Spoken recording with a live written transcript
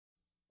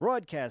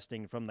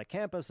Broadcasting from the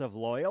campus of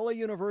Loyola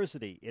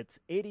University, it's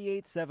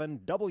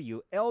 88.7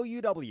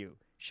 WLUW,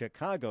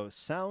 Chicago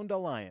Sound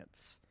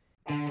Alliance.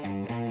 Director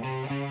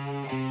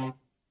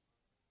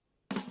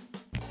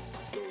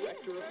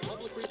of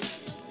Public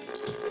Relations,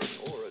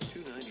 or a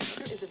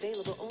 299 is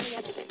available only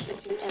at the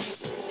Institute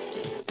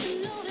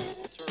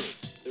term.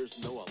 There's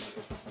no other.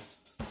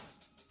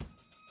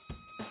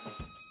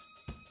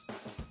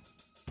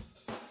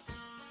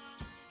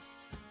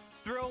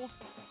 Thrilled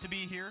to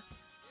be here.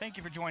 Thank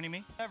you for joining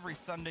me every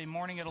Sunday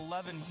morning at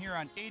 11 here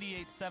on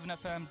 88.7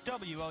 FM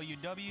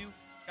WLUW.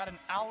 Got an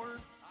hour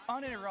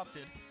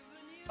uninterrupted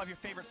of your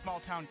favorite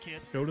small town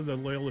kid. Go to the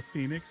Loyola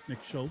Phoenix,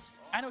 Nick Schultz.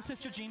 I know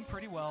Sister Jean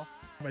pretty well.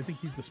 I think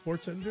he's the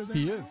sports editor there.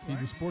 He is.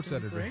 He's a sports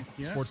editor. Great.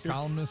 Yeah. Sports Good.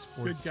 columnist,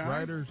 sports Good guy.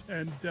 writer.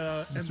 And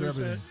Mr. there's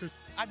Everything.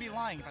 I'd be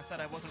lying if I said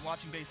I wasn't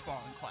watching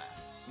baseball in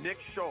class. Nick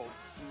Schultz,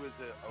 who is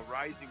a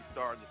rising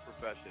star in this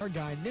profession. Our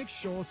guy, Nick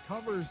Schultz,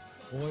 covers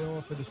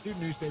Loyola for the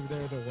student newspaper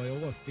there, the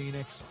Loyola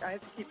Phoenix. I have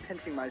to keep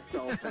pinching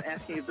myself and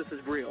asking if this is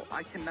real.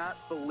 I cannot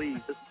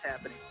believe this is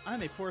happening.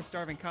 I'm a poor,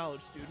 starving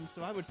college student,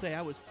 so I would say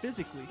I was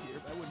physically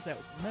here, but I wouldn't say I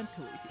was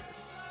mentally here.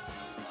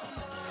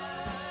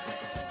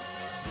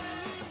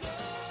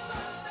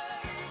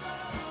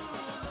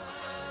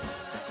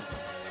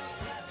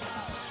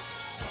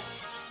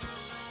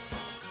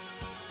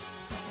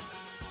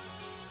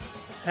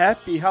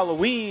 Happy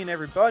Halloween,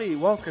 everybody.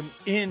 Welcome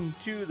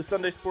into the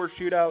Sunday Sports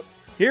Shootout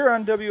here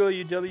on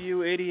WLUW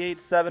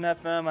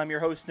 88.7 FM. I'm your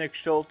host, Nick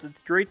Schultz.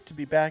 It's great to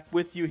be back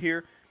with you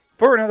here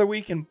for another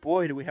week, and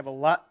boy, do we have a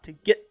lot to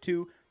get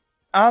to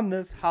on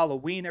this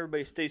Halloween.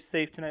 Everybody stay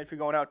safe tonight if you're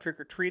going out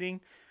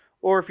trick-or-treating,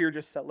 or if you're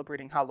just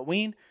celebrating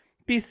Halloween.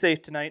 Be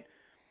safe tonight.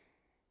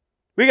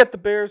 We got the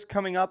Bears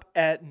coming up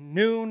at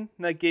noon.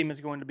 That game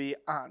is going to be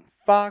on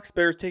Fox.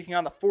 Bears taking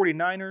on the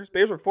 49ers.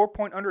 Bears are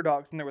 4-point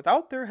underdogs, and they're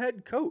without their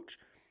head coach.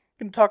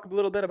 Going to talk a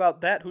little bit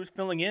about that, who's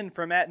filling in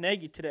for Matt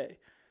Nagy today.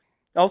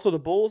 Also, the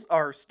Bulls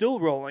are still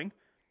rolling.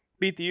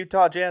 Beat the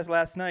Utah Jazz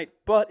last night,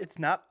 but it's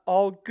not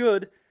all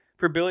good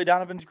for Billy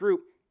Donovan's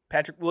group.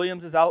 Patrick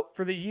Williams is out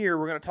for the year.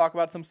 We're going to talk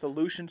about some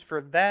solutions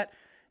for that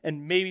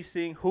and maybe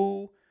seeing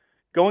who,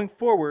 going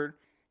forward,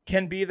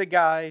 can be the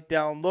guy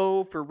down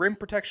low for rim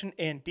protection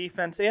and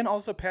defense, and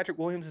also Patrick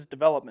Williams'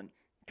 development,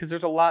 because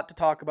there's a lot to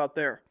talk about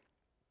there.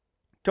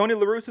 Tony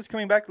La Russa is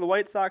coming back to the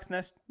White Sox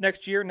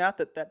next year. Not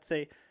that that's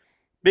a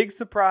big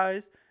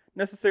surprise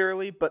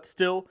necessarily, but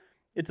still,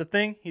 it's a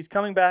thing. He's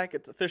coming back.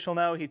 It's official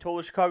now. He told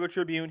the Chicago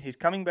Tribune he's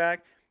coming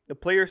back. The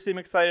players seem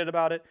excited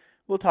about it.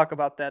 We'll talk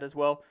about that as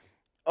well.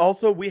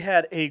 Also, we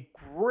had a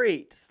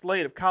great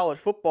slate of college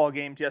football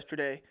games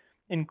yesterday,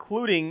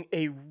 including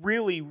a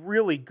really,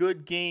 really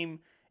good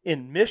game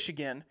in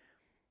Michigan.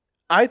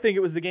 I think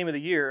it was the game of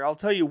the year. I'll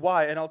tell you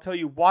why, and I'll tell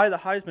you why the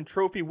Heisman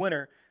Trophy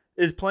winner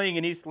is playing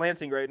in East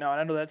Lansing right now. And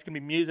I know that's going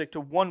to be music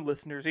to one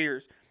listener's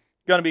ears.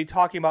 Going to be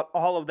talking about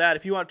all of that.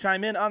 If you want to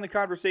chime in on the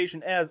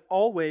conversation, as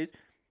always,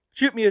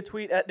 shoot me a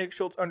tweet at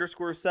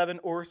NickSchultz_7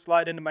 or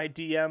slide into my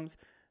DMs.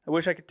 I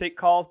wish I could take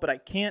calls, but I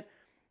can't.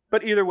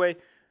 But either way,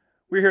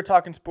 we're here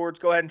talking sports.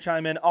 Go ahead and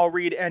chime in. I'll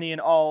read any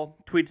and all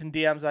tweets and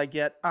DMs I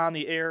get on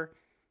the air.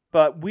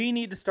 But we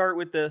need to start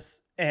with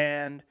this,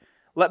 and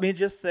let me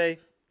just say,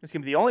 it's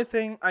going to be the only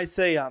thing I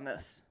say on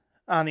this,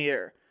 on the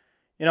air.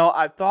 You know,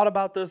 I've thought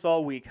about this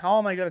all week. How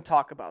am I going to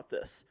talk about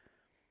this?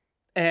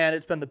 And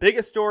it's been the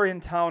biggest story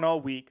in town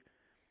all week.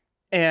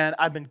 And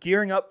I've been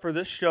gearing up for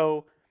this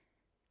show.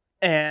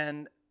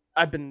 And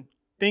I've been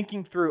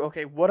thinking through,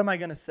 okay, what am I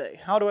going to say?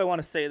 How do I want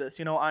to say this?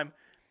 You know, I'm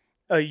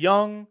a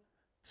young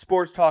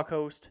sports talk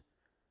host,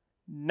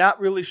 not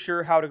really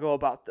sure how to go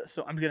about this.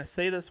 So I'm going to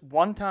say this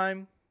one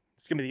time.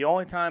 It's going to be the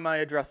only time I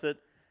address it.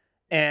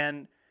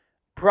 And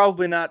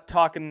probably not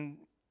talking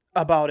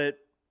about it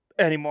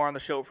anymore on the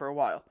show for a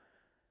while.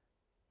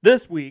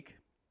 This week,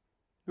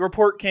 the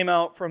report came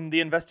out from the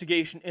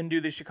investigation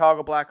into the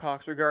Chicago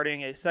Blackhawks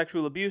regarding a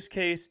sexual abuse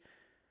case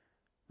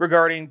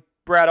regarding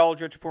Brad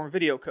Aldrich, former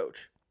video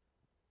coach.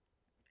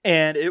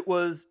 And it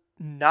was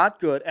not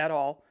good at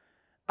all.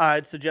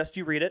 I'd suggest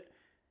you read it.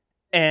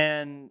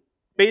 And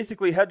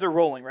basically, heads are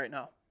rolling right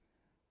now.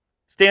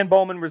 Stan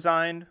Bowman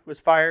resigned, was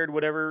fired,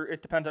 whatever.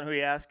 It depends on who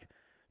you ask.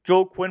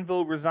 Joel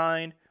Quenneville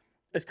resigned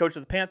as coach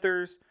of the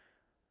Panthers.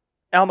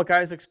 Al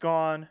McIsaac's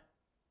gone.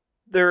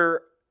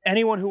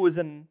 Anyone who was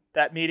in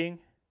that meeting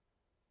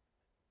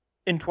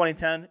in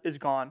 2010 is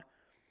gone.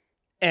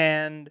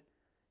 And,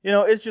 you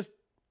know, it's just,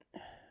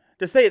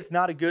 to say it's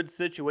not a good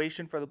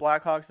situation for the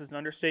Blackhawks is an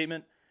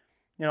understatement.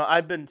 You know,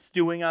 I've been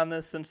stewing on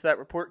this since that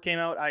report came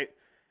out. I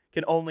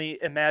can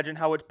only imagine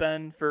how it's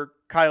been for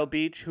Kyle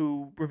Beach,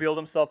 who revealed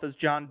himself as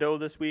John Doe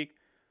this week.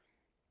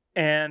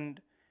 And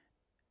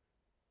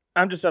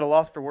I'm just at a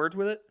loss for words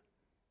with it.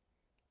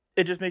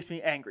 It just makes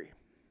me angry.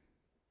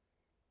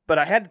 But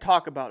I had to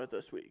talk about it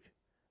this week.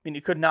 I mean,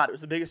 you could not. It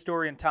was the biggest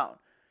story in town.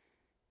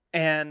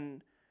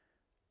 And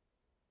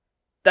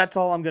that's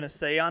all I'm going to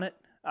say on it.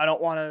 I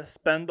don't want to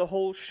spend the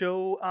whole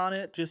show on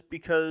it just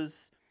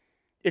because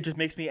it just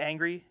makes me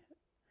angry.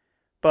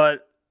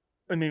 But,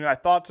 I mean, my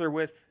thoughts are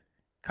with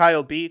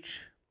Kyle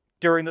Beach.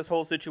 during this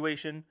whole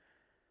situation.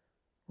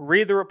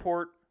 Read the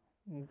report.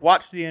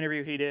 Watch the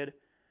interview he did.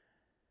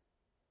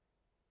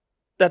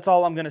 That's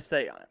all I'm going to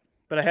say on it.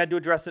 But I had to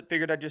address it.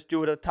 Figured I'd just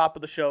do it at the top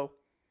of the show.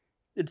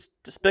 It's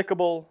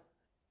despicable.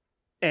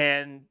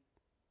 And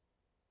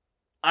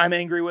I'm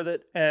angry with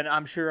it. And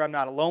I'm sure I'm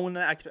not alone in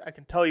that. I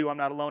can tell you I'm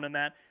not alone in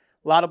that.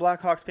 A lot of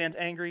Blackhawks fans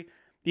angry.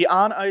 The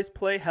on-ice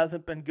play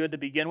hasn't been good to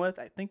begin with.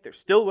 I think they're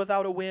still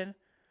without a win.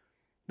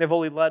 They've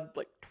only led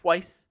like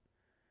twice.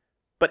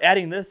 But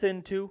adding this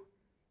in too,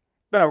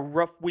 been a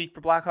rough week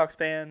for Blackhawks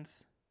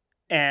fans.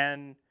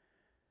 And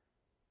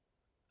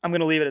I'm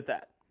going to leave it at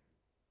that.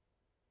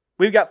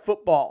 We've got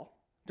football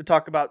to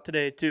talk about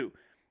today too.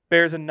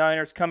 Bears and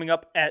Niners coming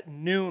up at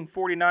noon.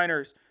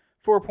 49ers,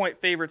 4-point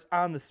favorites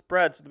on the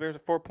spread. So the Bears are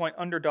 4-point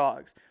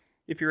underdogs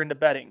if you're into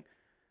betting.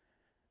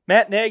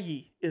 Matt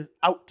Nagy is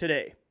out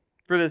today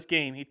for this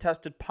game. He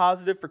tested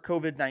positive for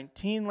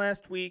COVID-19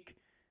 last week,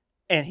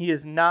 and he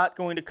is not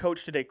going to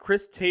coach today.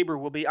 Chris Tabor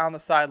will be on the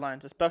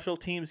sidelines. A special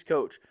teams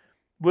coach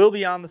will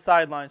be on the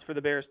sidelines for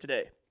the Bears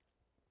today.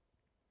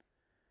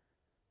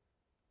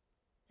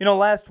 You know,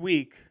 last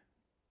week,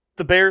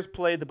 the Bears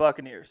played the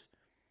Buccaneers.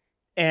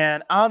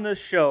 And on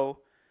this show,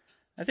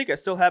 I think I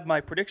still have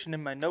my prediction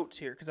in my notes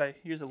here because I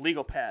use a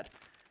legal pad.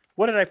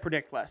 What did I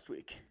predict last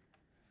week?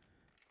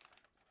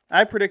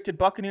 I predicted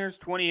Buccaneers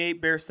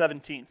 28, Bears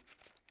 17.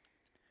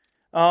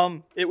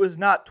 It was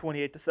not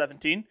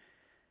 28-17.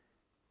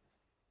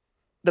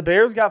 The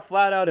Bears got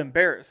flat out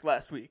embarrassed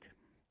last week,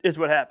 is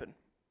what happened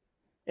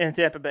in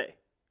Tampa Bay.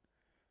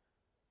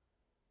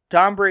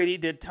 Tom Brady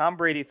did Tom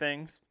Brady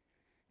things.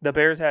 The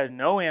Bears had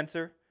no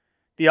answer.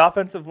 The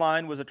offensive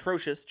line was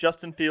atrocious.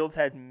 Justin Fields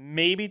had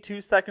maybe 2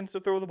 seconds to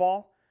throw the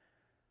ball.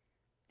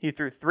 He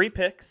threw 3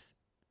 picks.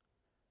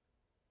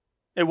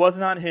 It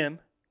wasn't on him.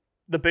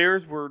 The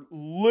Bears were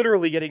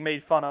literally getting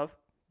made fun of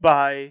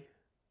by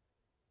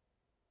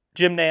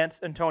Jim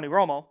Nantz and Tony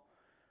Romo.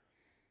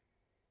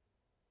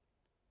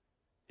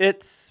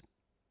 It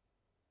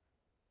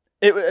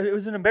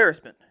was an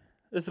embarrassment.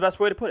 That's the best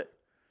way to put it.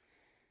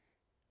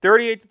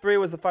 38-3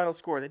 was the final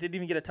score. They didn't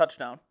even get a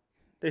touchdown.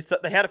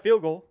 They had a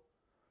field goal.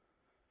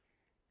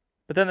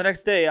 But then the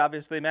next day,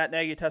 obviously, Matt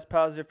Nagy tests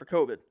positive for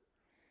COVID.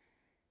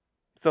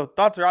 So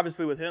thoughts are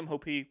obviously with him.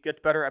 Hope he gets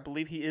better. I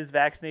believe he is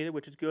vaccinated,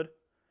 which is good.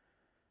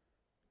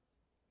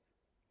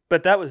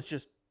 But that was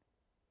just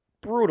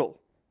brutal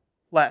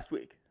last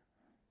week.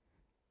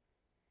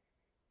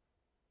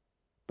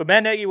 But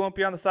Matt Nagy won't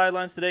be on the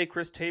sidelines today.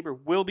 Chris Tabor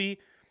will be.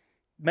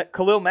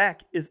 Khalil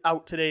Mack is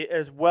out today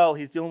as well.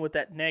 He's dealing with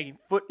that nagging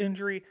foot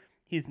injury.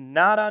 He's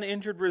not on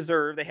injured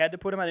reserve. They had to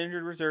put him on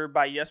injured reserve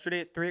by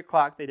yesterday at 3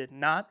 o'clock. They did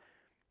not.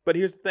 But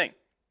here's the thing.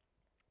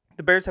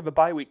 The Bears have a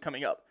bye week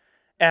coming up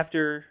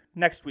after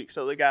next week.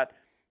 So they got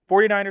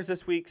 49ers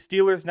this week,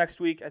 Steelers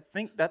next week. I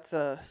think that's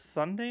a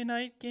Sunday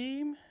night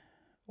game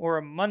or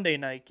a Monday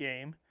night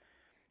game.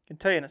 I can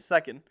tell you in a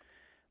second.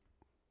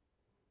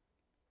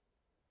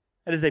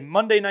 It is a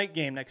Monday night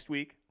game next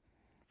week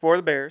for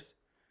the Bears.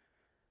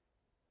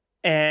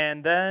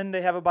 And then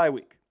they have a bye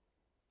week.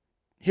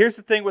 Here's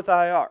the thing with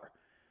IR.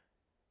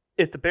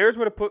 If the Bears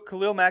would have put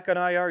Khalil Mack on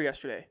IR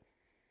yesterday,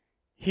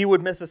 he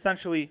would miss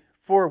essentially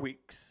 4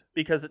 weeks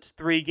because it's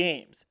 3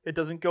 games. It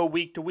doesn't go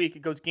week to week.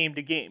 It goes game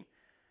to game.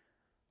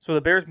 So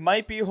the Bears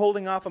might be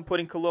holding off on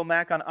putting Khalil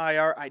Mack on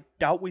IR. I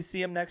doubt we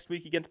see him next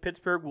week against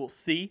Pittsburgh. We'll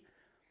see.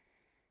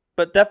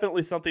 But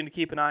definitely something to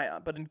keep an eye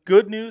on. But in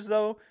good news,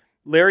 though,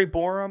 Larry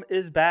Borom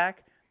is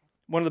back.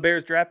 One of the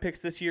Bears' draft picks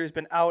this year has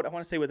been out, I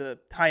want to say, with a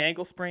high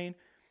ankle sprain.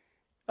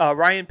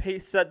 Ryan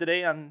Pace said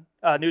today on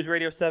News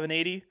Radio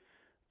 780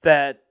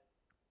 that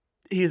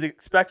he's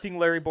expecting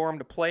Larry Borom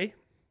to play.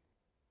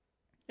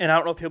 And I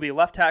don't know if he'll be a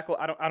left tackle.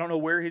 I don't know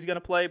where he's going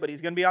to play, but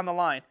he's going to be on the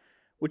line,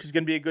 which is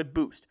going to be a good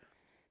boost.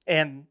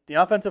 And the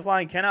offensive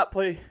line cannot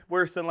play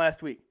worse than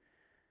last week.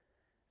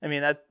 I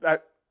mean,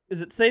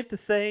 is it safe to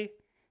say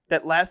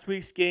that last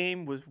week's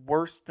game was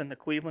worse than the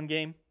Cleveland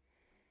game?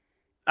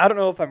 I don't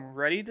know if I'm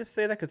ready to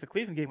say that because the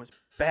Cleveland game was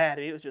bad.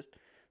 I mean, it was just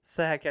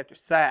sack after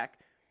sack.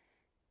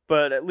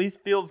 But at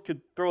least Fields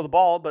could throw the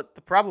ball. But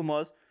the problem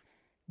was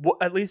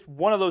at least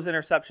one of those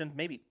interceptions,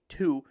 maybe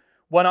 2,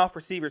 went off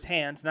receivers'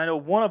 hands. And I know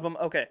one of them,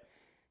 okay,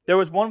 there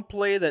was one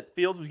play that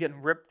Fields was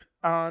getting ripped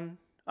on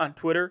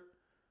Twitter.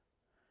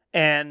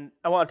 And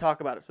I want to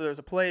talk about it. So there's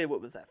a play,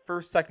 what was that,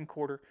 second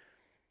quarter.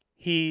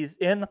 He's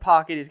in the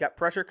pocket. He's got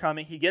pressure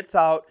coming. He gets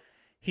out.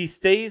 He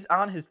stays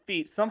on his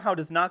feet, somehow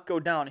does not go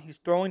down. He's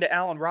throwing to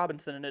Allen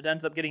Robinson, and it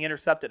ends up getting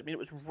intercepted. I mean, it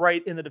was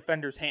right in the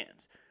defender's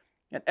hands.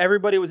 And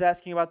everybody was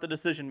asking about the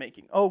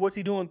decision-making. Oh, what's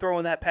he doing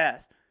throwing that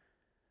pass?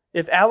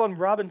 If Allen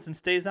Robinson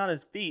stays on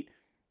his feet,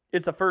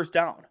 it's a first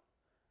down.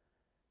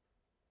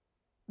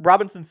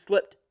 Robinson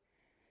slipped.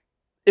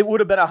 It would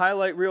have been a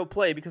highlight reel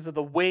play because of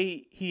the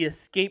way he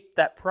escaped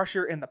that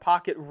pressure in the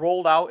pocket,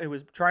 rolled out, and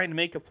was trying to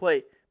make a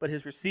play, but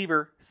his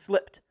receiver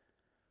slipped.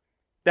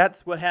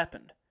 That's what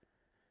happened.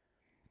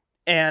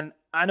 And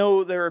I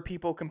know there are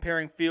people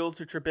comparing Fields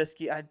to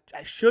Trubisky.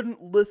 I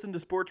shouldn't listen to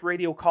sports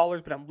radio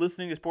callers, but I'm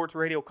listening to sports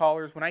radio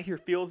callers. When I hear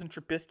Fields and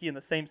Trubisky in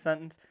the same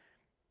sentence,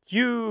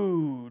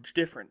 Huge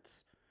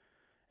difference.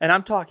 And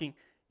I'm talking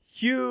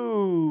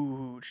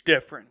huge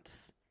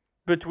difference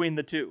between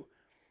the two.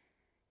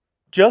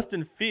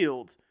 Justin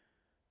Fields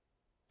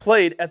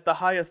played at the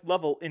highest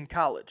level in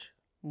college.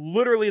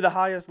 Literally the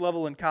highest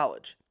level in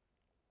college.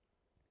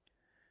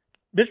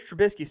 Mitch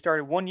Trubisky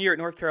started 1 year at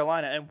North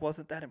Carolina and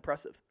wasn't that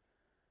impressive.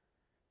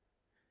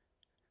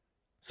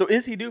 So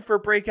is he due for a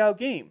breakout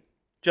game,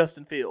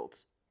 Justin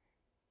Fields?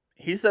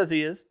 He says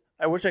he is.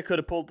 I wish I could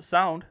have pulled the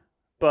sound,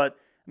 but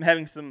I'm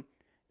having some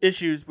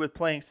issues with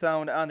playing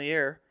sound on the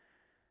air.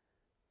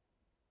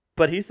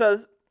 But he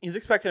says he's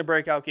expecting a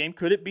breakout game.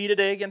 Could it be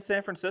today against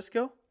San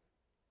Francisco?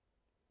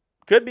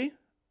 Could be.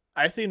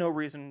 I see no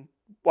reason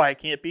why it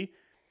can't be.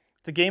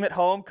 It's a game at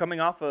home coming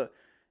off a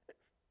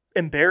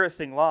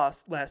embarrassing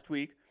loss last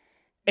week.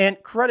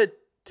 And credit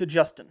to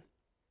Justin.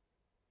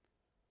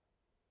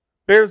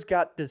 Bears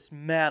got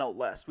dismantled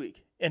last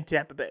week in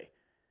Tampa Bay.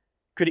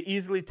 Could have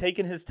easily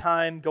taken his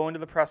time going to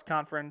the press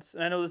conference.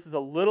 And I know this is a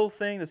little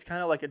thing. It's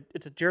kind of like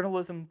it's a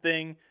journalism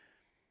thing.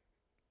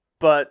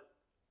 But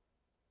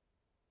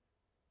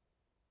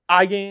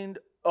I gained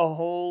a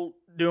whole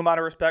new amount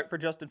of respect for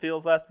Justin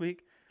Fields last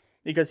week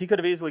because he could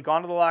have easily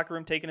gone to the locker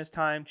room, taken his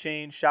time,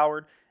 changed,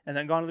 showered, and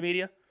then gone to the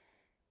media.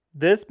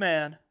 This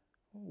man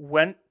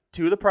went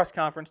to the press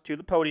conference, to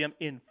the podium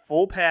in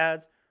full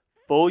pads,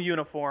 full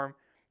uniform.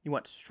 He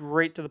went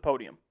straight to the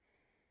podium.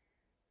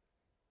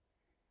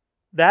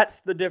 That's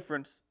the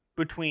difference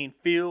between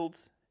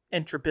Fields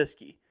and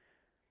Trubisky.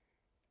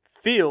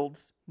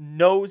 Fields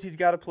knows he's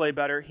got to play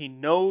better. He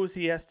knows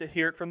he has to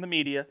hear it from the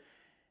media.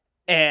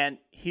 And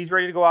he's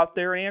ready to go out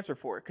there and answer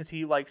for it because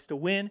he likes to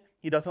win.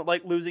 He doesn't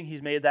like losing.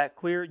 He's made that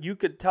clear. You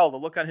could tell the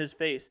look on his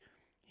face.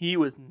 He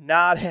was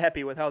not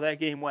happy with how that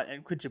game went.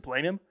 And could you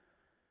blame him?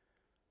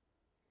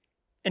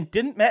 And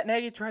didn't Matt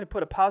Nagy try to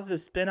put a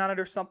positive spin on it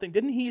or something?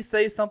 Didn't he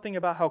say something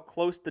about how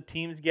close the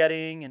team's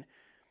getting and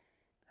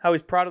how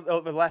he's proud of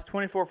over the last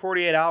 24,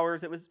 48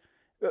 hours? It was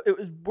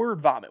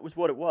word vomit was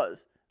what it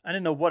was. I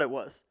didn't know what it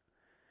was.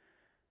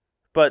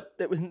 But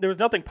there was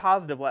nothing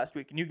positive last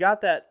week. And you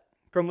got that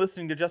from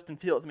listening to Justin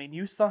Fields. I mean,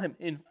 you saw him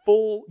in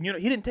full, he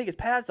didn't take his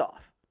pads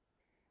off.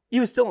 He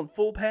was still in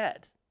full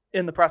pads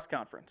in the press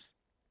conference.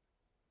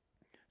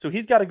 So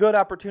he's got a good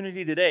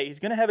opportunity today. He's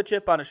going to have a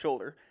chip on his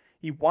shoulder.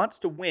 He wants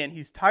to win.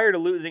 He's tired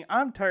of losing.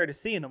 I'm tired of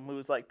seeing him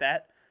lose like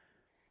that.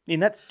 I mean,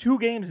 that's 2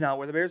 games now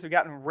where the Bears have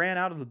gotten ran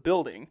out of the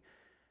building.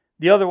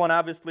 The other one,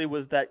 obviously,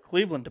 was that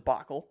Cleveland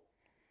debacle.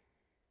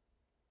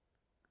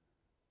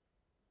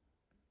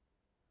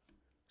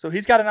 So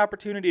he's got an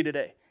opportunity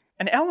today.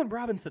 And Allen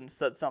Robinson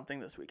said something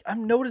this week.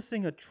 I'm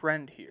noticing a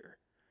trend here.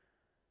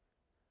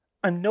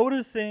 I'm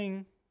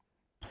noticing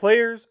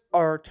players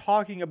are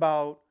talking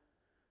about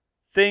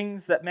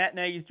things that Matt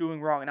Nagy's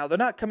doing wrong. Now, they're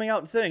not coming out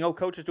and saying, oh,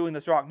 coach is doing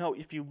this wrong. No,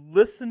 if you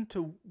listen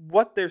to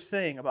what they're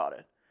saying about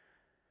it.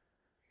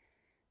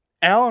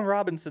 Allen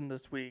Robinson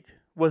this week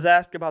was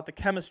asked about the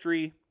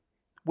chemistry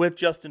with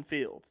Justin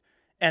Fields.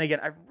 And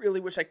again, I really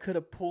wish I could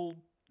have pulled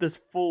this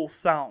full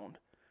sound,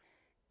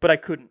 but I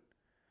couldn't.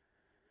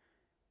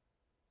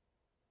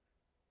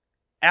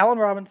 Allen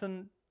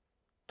Robinson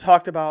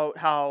talked about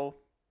how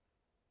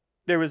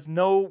there was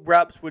no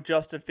reps with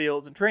Justin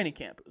Fields in training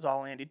camp. It was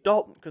all Andy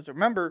Dalton. Because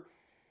remember,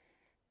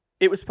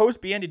 it was supposed to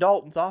be Andy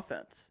Dalton's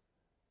offense.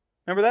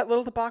 Remember that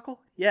little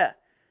debacle? Yeah.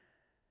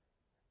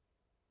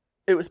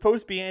 It was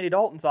supposed to be Andy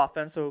Dalton's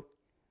offense, so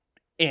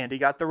Andy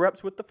got the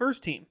reps with the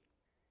first team.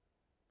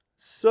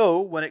 So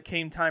when it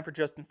came time for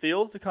Justin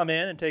Fields to come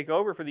in and take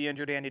over for the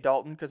injured Andy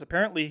Dalton, because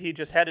apparently he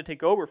just had to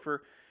take over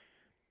for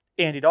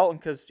Andy Dalton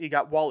because he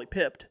got Wally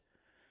pipped,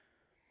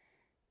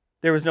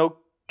 there was no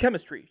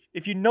chemistry.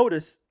 If you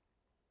notice,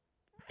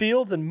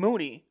 Fields and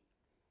Mooney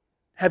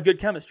have good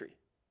chemistry.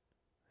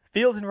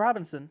 Fields and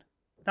Robinson,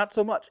 not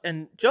so much.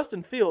 And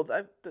Justin Fields,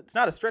 it's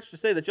not a stretch to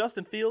say that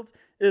Justin Fields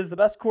is the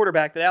best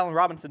quarterback that Allen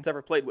Robinson's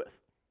ever played with.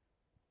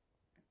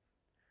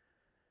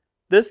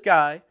 This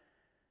guy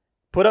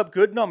put up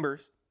good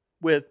numbers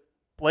with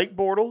Blake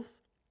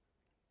Bortles,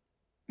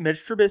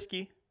 Mitch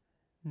Trubisky,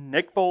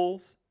 Nick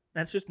Foles.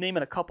 That's just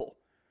naming a couple.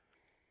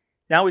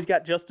 Now he's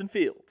got Justin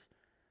Fields.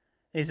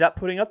 And he's not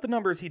putting up the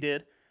numbers he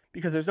did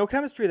because there's no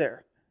chemistry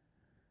there.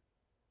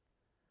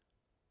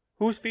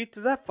 Whose feet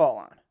does that fall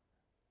on?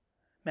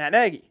 Matt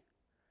Nagy.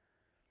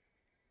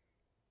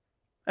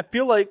 I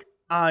feel like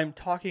I'm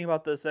talking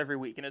about this every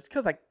week, and it's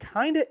because I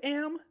kind of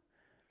am,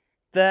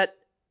 that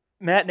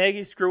Matt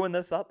Nagy's screwing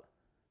this up.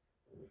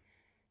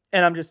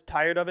 And I'm just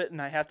tired of it,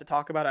 and I have to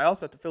talk about it. I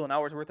also have to fill an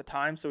hour's worth of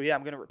time, so yeah,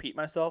 I'm going to repeat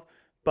myself.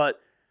 But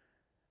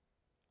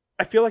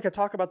I feel like I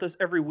talk about this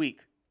every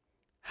week,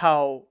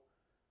 how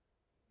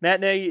Matt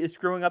Nagy is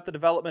screwing up the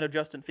development of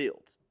Justin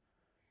Fields.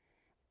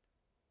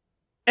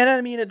 And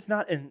I mean, it's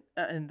not,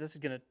 and this is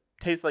going to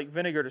taste like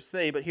vinegar to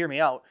say, but hear me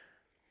out.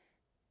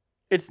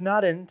 It's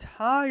not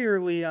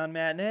entirely on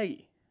Matt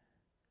Nagy.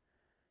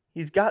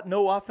 He's got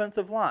no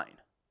offensive line.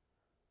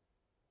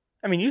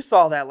 I mean, you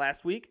saw that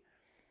last week.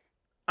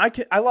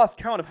 I lost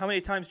count of how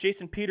many times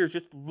Jason Peters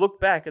just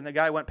looked back and the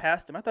guy went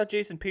past him. I thought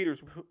Jason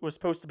Peters was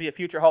supposed to be a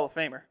future Hall of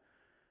Famer.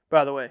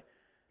 by the way.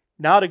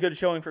 Not a good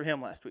showing for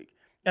him last week.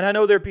 And I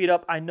know they're beat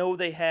up. I know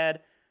they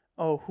had,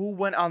 who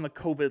went on the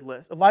COVID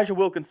list? Elijah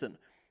Wilkinson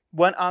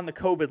went on the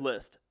COVID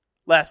list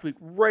last week,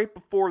 right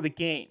before the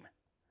game.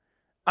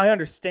 I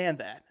understand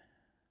that.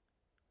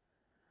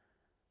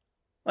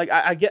 Like,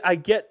 I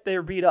get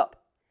they're beat up.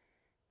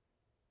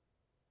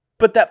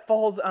 But that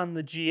falls on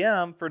the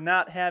GM for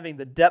not having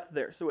the depth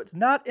there. So it's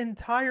not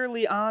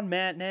entirely on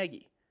Matt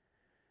Nagy.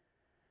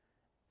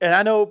 And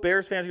I know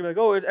Bears fans are going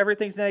to be like,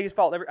 everything's Nagy's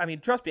fault.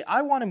 Trust me,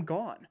 I want him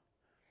gone.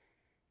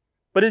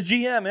 But his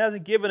GM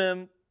hasn't given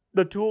him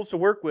the tools to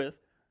work with,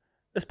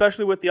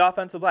 especially with the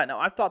offensive line. Now,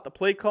 I thought the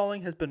play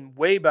calling has been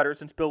way better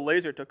since Bill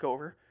Lazor took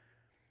over.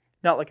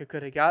 Not like it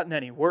could have gotten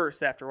any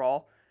worse, after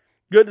all.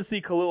 Good to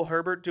see Khalil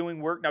Herbert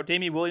doing work. Now,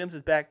 Damien Williams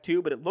is back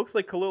too, but it looks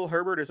like Khalil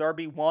Herbert is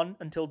RB1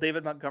 until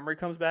David Montgomery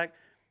comes back.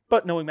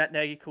 But knowing Matt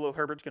Nagy, Khalil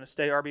Herbert's going to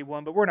stay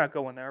RB1, but we're not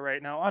going there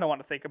right now. I don't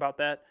want to think about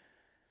that.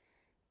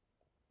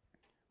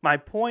 My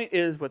point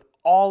is, with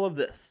all of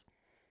this,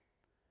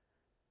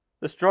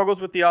 the struggles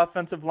with the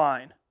offensive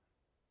line,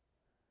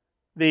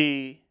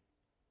 the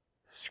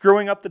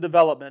screwing up the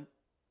development,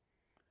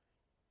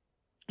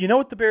 you know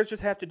what the Bears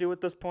just have to do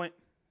at this point?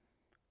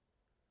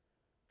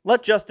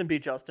 Let Justin be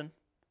Justin.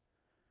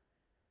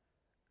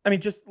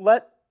 Just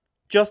let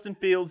Justin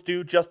Fields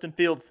do Justin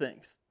Fields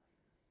things.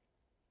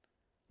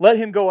 Let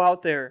him go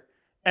out there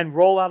and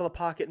roll out of the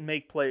pocket and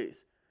make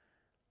plays.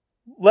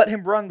 Let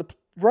him run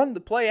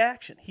the play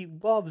action. He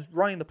loves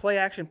running the play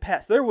action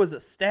pass. There was a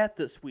stat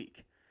this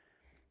week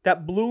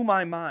that blew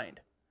my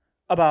mind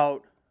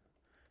about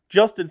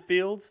Justin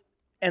Fields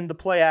and the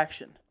play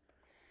action.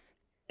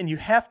 And you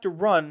have to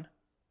run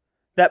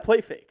that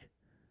play fake.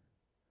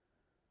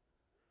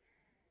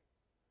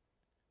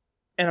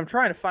 And I'm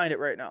trying to find it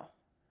right now.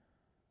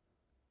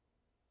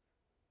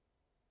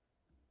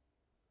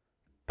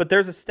 But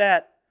there's a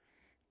stat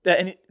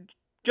that,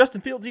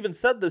 Justin Fields even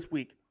said this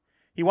week,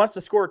 he wants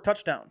to score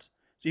touchdowns.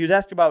 So he was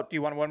asked about, do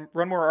you want to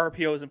run more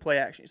RPOs and play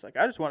action? He's like,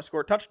 I just want to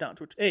score touchdowns,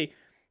 which,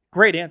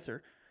 great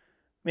answer.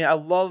 I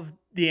love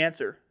the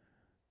answer.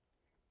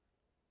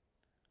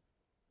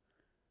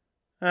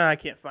 I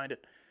can't find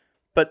it.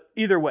 But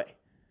either way,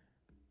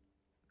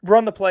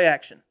 run the play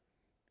action.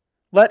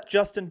 Let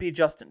Justin be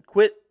Justin.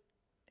 Quit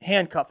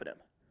handcuffing him.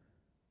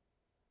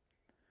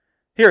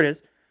 Here it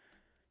is.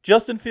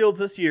 Justin Fields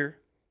this year,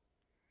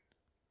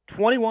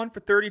 21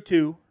 for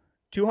 32,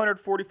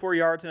 244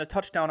 yards and a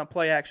touchdown on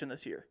play action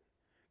this year.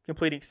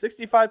 Completing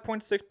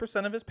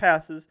 65.6% of his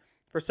passes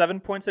for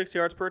 7.6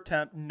 yards per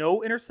attempt,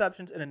 no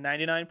interceptions, and a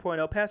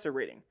 99.0 passer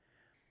rating.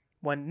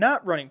 When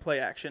not running play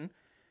action,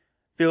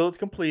 Fields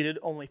completed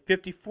only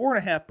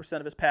 54.5%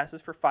 of his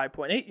passes for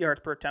 5.8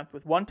 yards per attempt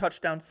with 1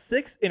 touchdown,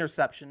 6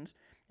 interceptions,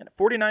 and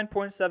a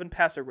 49.7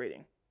 passer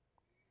rating.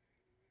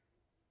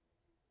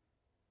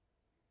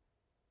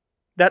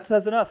 That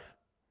says enough.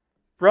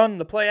 Run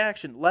the play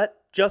action. Let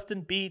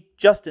Justin be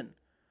Justin.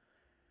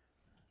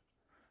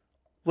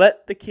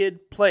 Let the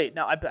kid play.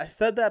 Now, I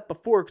said that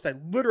before because I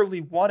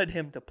literally wanted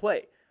him to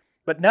play.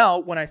 But now,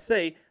 when I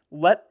say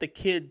let the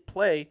kid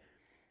play,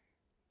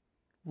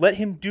 let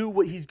him do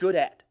what he's good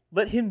at.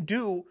 Let him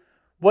do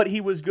what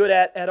he was good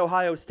at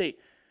Ohio State.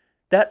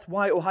 That's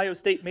why Ohio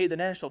State made the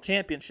national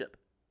championship.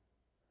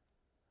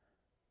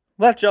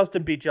 Let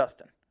Justin be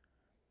Justin.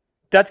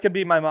 That's going to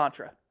be my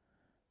mantra.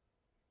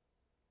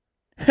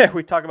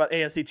 We talk about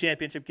AFC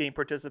Championship game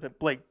participant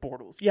Blake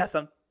Bortles. Yes,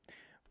 I'm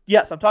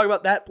talking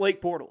about that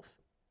Blake Bortles.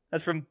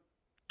 That's from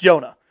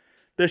Jonah,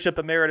 Bishop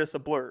Emeritus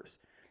of Blurs.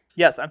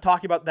 Yes, I'm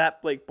talking about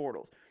that Blake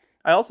Bortles.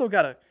 I also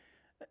got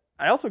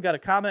a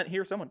comment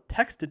here. Someone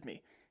texted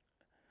me.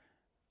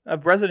 A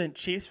resident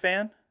Chiefs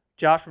fan,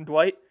 Josh from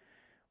Dwight.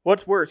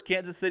 What's worse,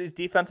 Kansas City's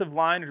defensive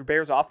line or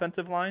Bears'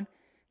 offensive line?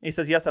 And he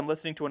says, yes, I'm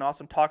listening to an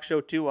awesome talk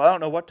show too. Well, I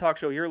don't know what talk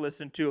show you're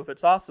listening to if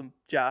it's awesome,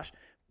 Josh.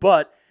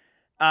 But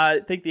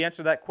I think the answer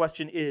to that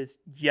question is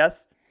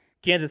yes.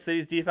 Kansas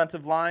City's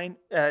defensive line,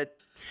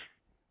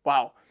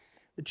 wow.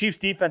 The Chiefs'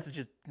 defense is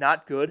just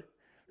not good.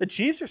 The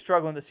Chiefs are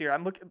struggling this year.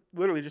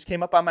 Literally just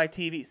came up on my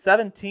TV.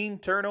 17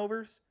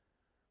 turnovers.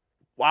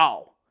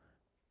 Wow.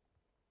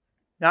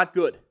 Not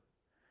good.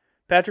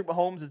 Patrick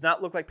Mahomes does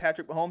not look like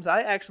Patrick Mahomes.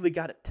 I actually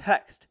got a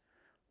text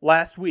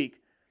last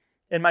week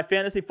in my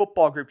fantasy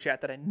football group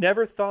chat that I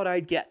never thought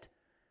I'd get.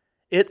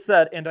 It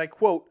said, and I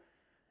quote,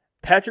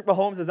 Patrick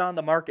Mahomes is on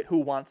the market. Who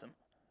wants him?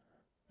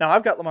 Now,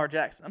 I've got Lamar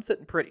Jackson. I'm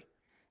sitting pretty.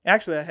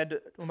 Actually,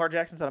 Lamar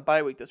Jackson's on a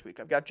bye week this week.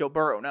 I've got Joe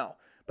Burrow now.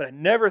 But I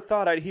never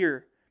thought I'd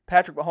hear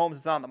Patrick Mahomes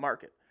is on the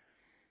market.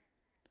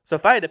 So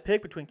if I had to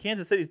pick between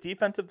Kansas City's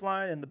defensive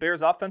line and the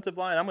Bears' offensive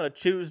line, I'm going to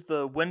choose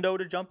the window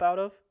to jump out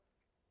of.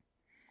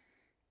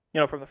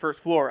 From the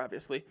first floor,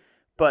 obviously.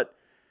 But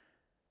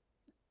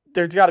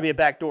there's got to be a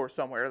back door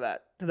somewhere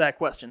to that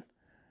question.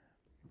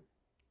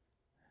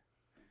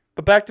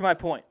 But back to my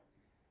point.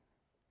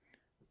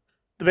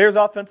 The Bears'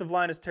 offensive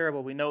line is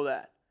terrible. We know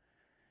that.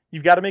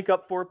 You've got to make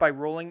up for it by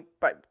rolling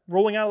out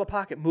of the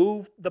pocket.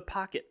 Move the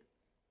pocket.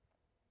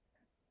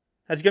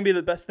 That's going to be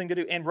the best thing to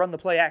do. And run the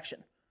play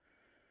action.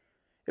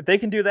 If they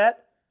can do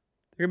that,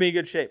 they're You're going to be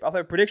in good shape. I'll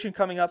have a prediction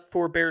coming up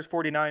for Bears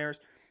 49ers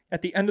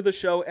at the end of the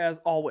show, as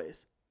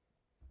always.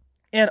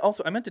 And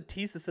also, I meant to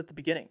tease this at the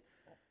beginning.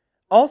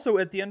 Also,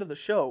 at the end of the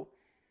show,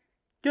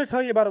 I'm going to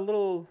tell you about a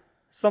little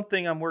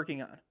something I'm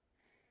working on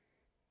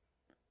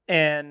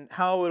and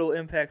how it'll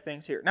impact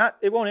things here.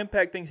 It won't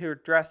impact things here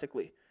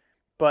drastically,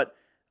 but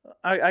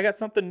I got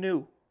something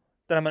new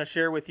that I'm going to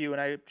share with you,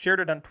 and I shared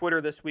it on Twitter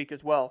this week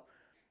as well.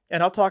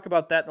 And I'll talk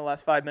about that in the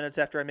last 5 minutes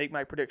after I make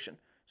my prediction.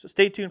 So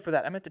stay tuned for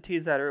that. I meant to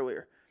tease that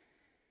earlier.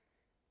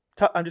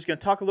 I'm just going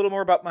to talk a little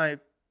more about my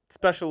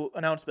special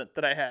announcement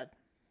that I had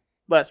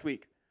last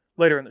week,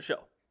 later in the show.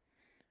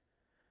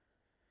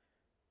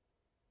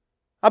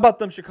 How about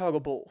them Chicago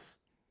Bulls?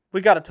 We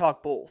got to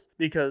talk Bulls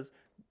because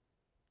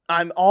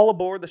I'm all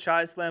aboard the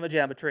Shy Slamma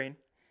Jamma train.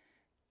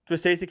 That's what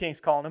Stacey King's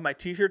calling him. My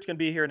t-shirt's going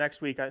to be here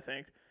next week, I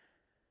think.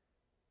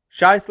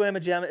 Shy Slamma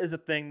Jamma is a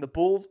thing. The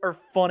Bulls are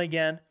fun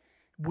again.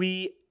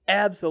 We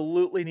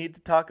absolutely need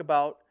to talk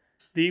about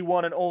the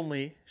one and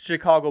only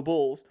Chicago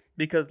Bulls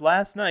because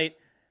last night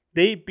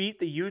they beat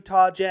the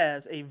Utah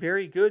Jazz, a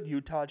very good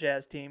Utah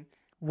Jazz team,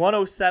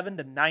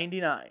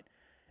 107-99.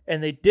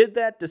 And they did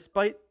that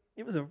despite,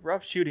 it was a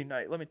rough shooting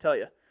night, let me tell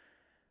you.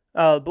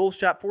 The Bulls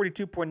shot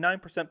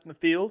 42.9% from the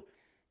field,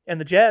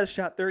 and the Jazz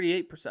shot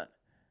 38%.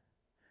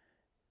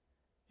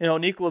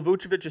 Nikola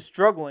Vucevic is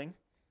struggling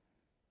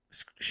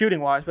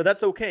shooting-wise, but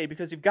that's okay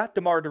because you've got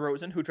DeMar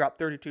DeRozan, who dropped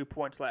 32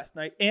 points last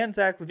night, and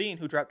Zach LaVine,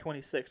 who dropped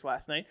 26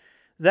 last night.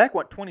 Zach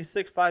went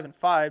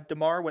 26-5-5.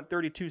 DeMar went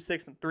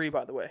 32-6-3,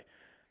 by the way.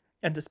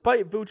 And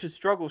despite Vucevic's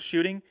struggles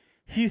shooting,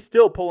 he's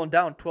still pulling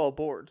down 12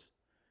 boards.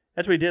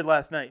 That's what he did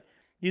last night.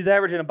 He's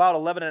averaging about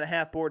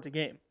 11.5 boards a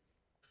game.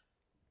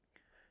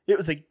 It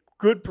was a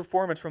good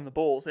performance from the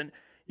Bulls. And,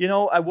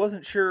 I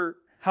wasn't sure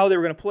how they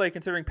were going to play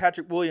considering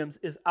Patrick Williams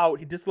is out.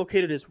 He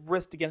dislocated his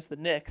wrist against the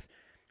Knicks,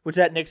 which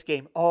that Knicks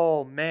game,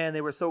 oh man,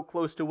 they were so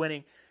close to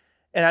winning.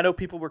 And I know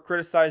people were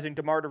criticizing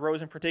DeMar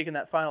DeRozan for taking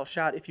that final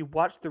shot. If you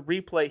watch the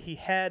replay, he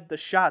had the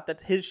shot.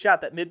 That's his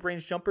shot, that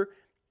mid-range jumper.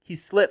 He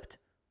slipped.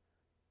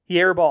 He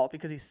airballed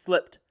because he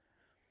slipped.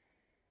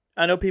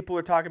 I know people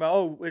are talking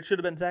about, it should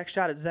have been Zach's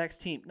shot at Zach's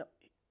team. No,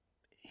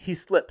 he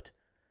slipped.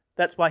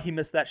 That's why he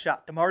missed that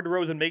shot. DeMar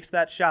DeRozan makes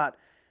that shot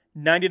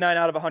 99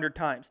 out of 100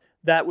 times.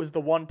 That was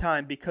the one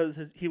time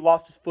because he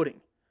lost his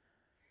footing.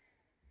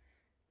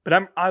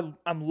 But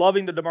I'm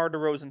loving the DeMar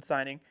DeRozan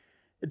signing.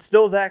 It's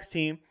still Zach's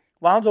team.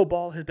 Lonzo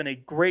Ball has been a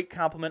great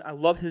compliment. I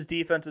love his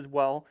defense as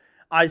well.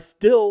 I'm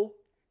still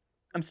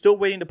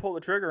waiting to pull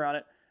the trigger on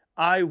it.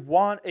 I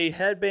want a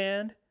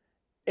headband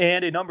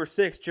and a number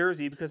 6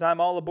 jersey because I'm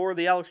all aboard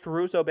the Alex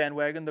Caruso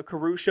bandwagon, the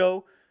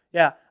Caruso.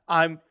 Yeah,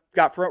 I'm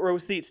got front row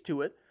seats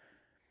to it.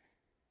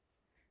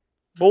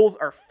 Bulls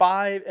are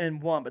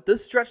 5-1, but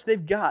this stretch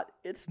they've got,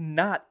 it's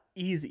not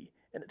easy,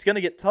 and it's going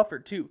to get tougher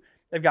too.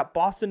 They've got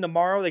Boston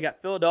tomorrow. They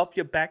got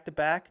Philadelphia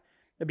back-to-back.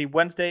 It'll be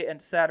Wednesday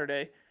and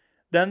Saturday.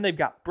 Then they've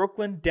got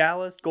Brooklyn,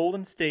 Dallas,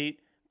 Golden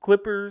State,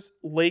 Clippers,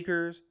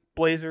 Lakers,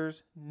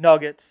 Blazers,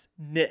 Nuggets,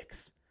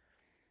 Knicks.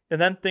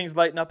 And then things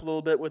lighten up a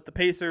little bit with the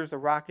Pacers, the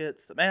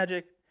Rockets, the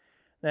Magic.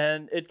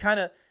 Then it kind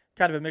of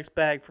a mixed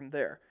bag from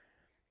there.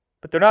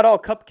 But they're not all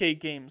cupcake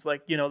games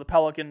like, the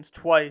Pelicans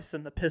twice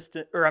and the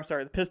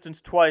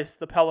Pistons twice,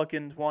 the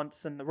Pelicans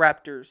once, and the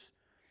Raptors.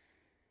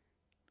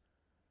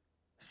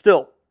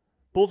 Still,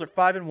 Bulls are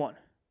 5-1.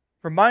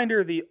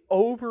 Reminder, the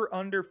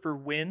over-under for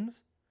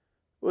wins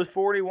was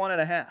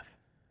 41.5.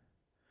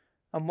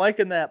 I'm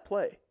liking that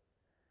play.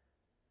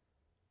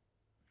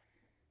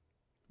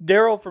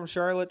 Daryl from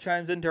Charlotte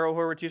chimes in. Daryl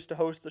Horwitz used to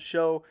host the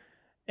show,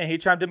 and he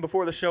chimed in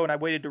before the show, and I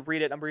waited to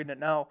read it. I'm reading it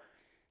now.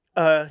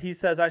 He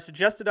says, I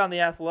suggested on The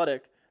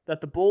Athletic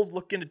that the Bulls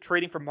look into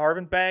trading for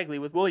Marvin Bagley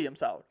with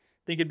Williams out.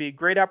 Think it'd be a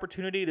great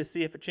opportunity to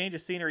see if a change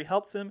of scenery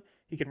helps him.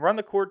 He can run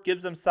the court,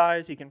 gives them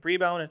size, he can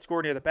rebound and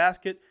score near the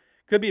basket.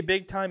 Could be a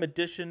big-time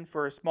addition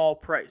for a small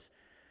price.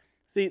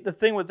 See, the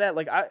thing with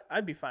that,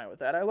 I'd be fine with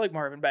that. I like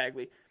Marvin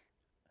Bagley.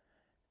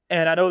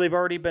 And I know they've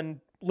already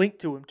been linked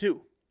to him,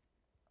 too.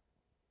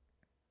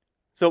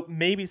 So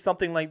maybe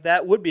something like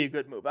that would be a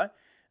good move. I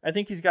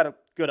think he's got a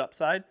good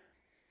upside.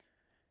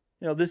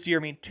 This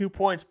year, 2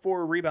 points,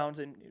 4 rebounds,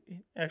 and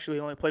actually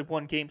only played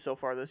 1 game so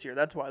far this year.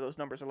 That's why those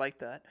numbers are like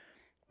that.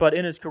 But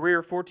in his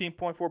career,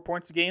 14.4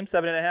 points a game,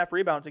 7.5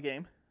 rebounds a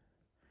game.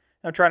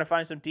 I'm trying to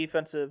find some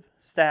defensive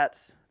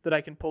stats that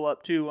I can pull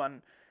up, too,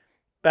 on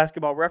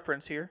Basketball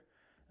Reference here.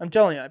 I'm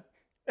telling you,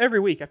 every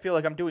week I feel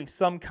like I'm doing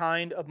some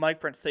kind of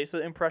Mike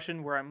Francesa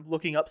impression where I'm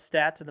looking up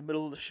stats in the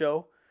middle of the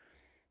show.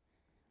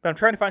 But I'm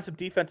trying to find some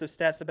defensive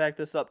stats to back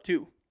this up,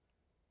 too.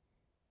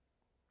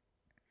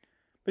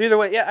 But either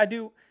way, yeah,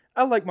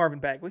 I like Marvin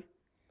Bagley.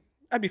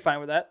 I'd be fine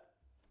with that.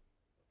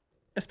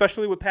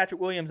 Especially with Patrick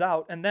Williams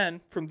out. And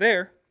then, from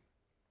there,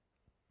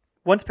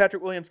 once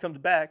Patrick Williams comes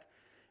back,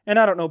 and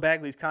I don't know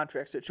Bagley's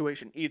contract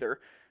situation either.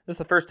 This is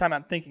the first time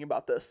I'm thinking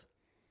about this.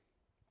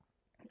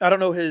 I don't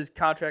know his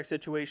contract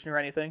situation or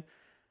anything.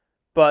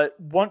 But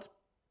once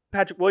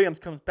Patrick Williams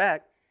comes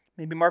back,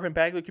 maybe Marvin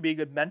Bagley could be a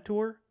good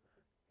mentor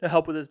to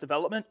help with his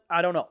development.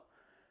 I don't know.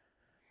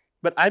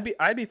 But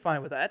I'd be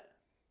fine with that.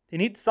 They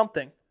need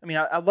something. I mean,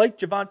 I like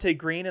Javonte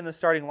Green in the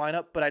starting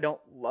lineup, but I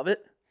don't love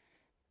it.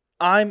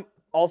 I'm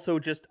also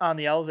just on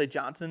the Alize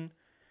Johnson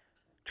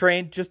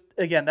train. Just,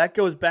 again, that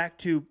goes back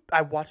to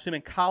I watched him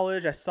in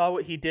college. I saw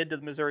what he did to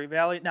the Missouri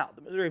Valley. Now,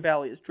 the Missouri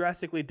Valley is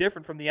drastically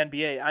different from the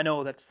NBA. I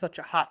know that's such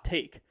a hot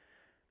take,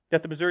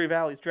 that the Missouri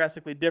Valley is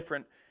drastically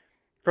different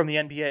from the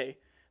NBA.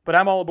 But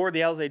I'm all aboard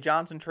the Alize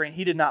Johnson train.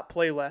 He did not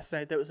play last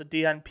night. That was a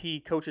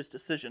DNP coach's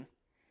decision.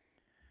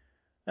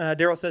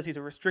 Daryl says he's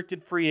a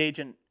restricted free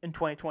agent in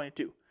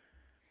 2022.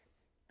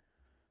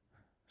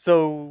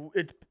 So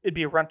it'd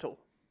be a rental,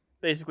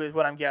 basically, is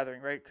what I'm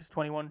gathering, right? Because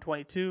 21,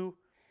 22.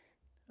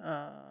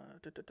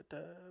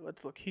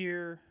 Let's look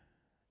here.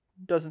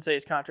 Doesn't say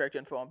his contract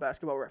info on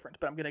Basketball Reference,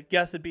 but I'm going to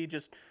guess it'd be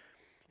just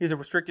he's a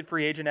restricted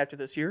free agent after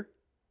this year.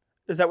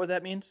 Is that what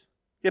that means?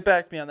 Get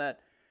back to me on that,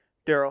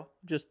 Daryl.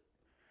 Just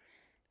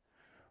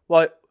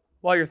while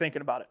you're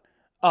thinking about it.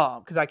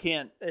 Because I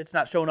can't, it's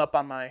not showing up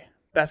on my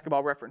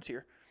Basketball Reference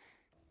here.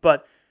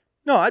 But,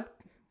 no,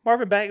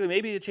 Marvin Bagley,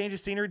 maybe a change of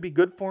scenery would be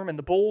good for him, and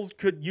the Bulls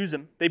could use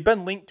him. They've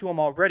been linked to him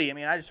already. I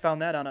mean, I just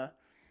found that on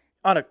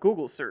a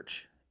Google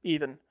search,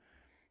 even,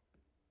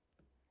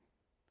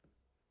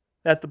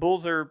 that the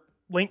Bulls are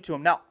linked to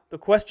him. Now, the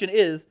question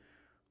is,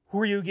 who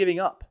are you giving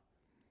up?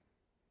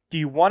 Do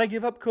you want to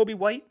give up Coby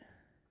White?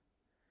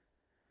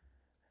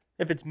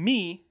 If it's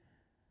me,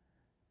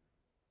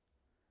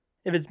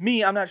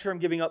 I'm not sure I'm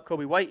giving up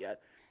Coby White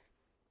yet.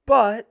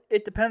 But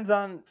it depends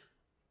on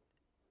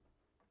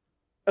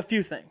a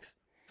few things.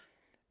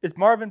 Is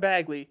Marvin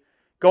Bagley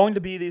going to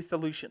be the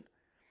solution?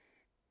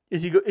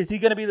 Is he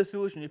going to be the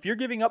solution? If you're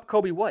giving up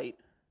Coby White,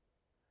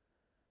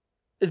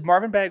 is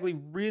Marvin Bagley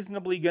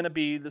reasonably going to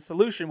be the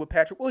solution with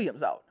Patrick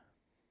Williams out?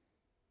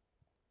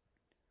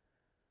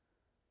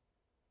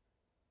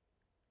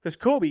 Because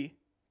Coby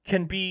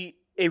can be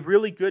a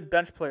really good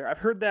bench player. I've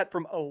heard that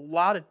from a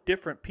lot of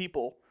different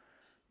people,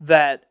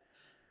 that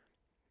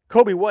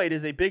Coby White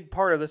is a big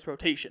part of this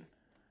rotation.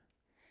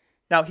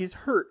 Now, he's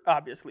hurt,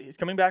 obviously. He's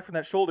coming back from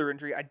that shoulder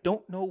injury. I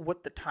don't know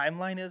what the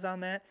timeline is on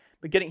that,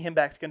 but getting him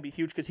back is going to be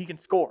huge because he can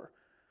score.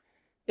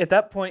 At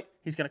that point,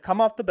 he's going to come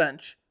off the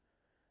bench,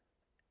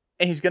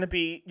 and he's going to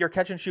be your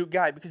catch-and-shoot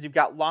guy because you've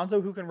got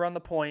Lonzo who can run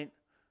the point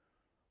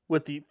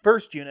with the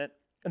first unit,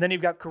 and then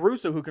you've got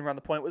Caruso who can run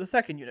the point with the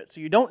second unit. So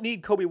you don't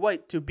need Coby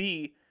White to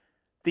be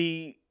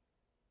the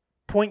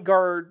point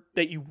guard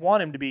that you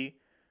want him to be,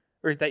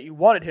 or that you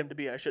wanted him to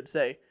be, I should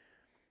say,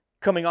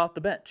 coming off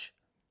the bench.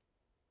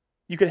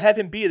 You could have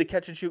him be the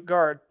catch-and-shoot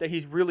guard that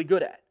he's really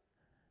good at.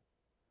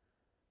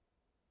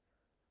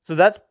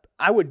 So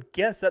I would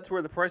guess that's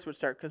where the price would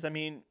start. Because, I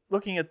mean,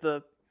 looking at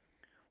the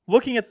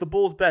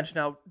Bulls bench,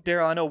 now,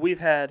 Daryl, I know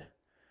we've had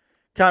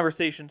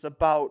conversations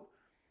about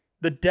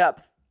the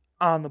depth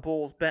on the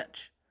Bulls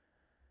bench.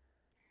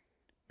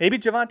 Maybe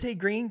Javonte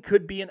Green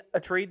could be a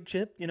trade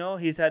chip. You know,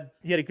 he had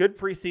a good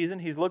preseason.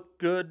 He's looked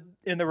good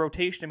in the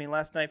rotation. I mean,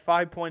 last night,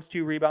 5 points,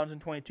 2 rebounds in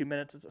 22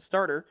 minutes as a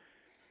starter.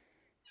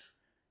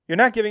 You're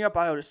not giving up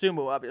Ayo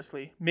Dosunmu,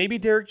 obviously. Maybe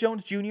Derrick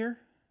Jones Jr.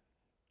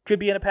 could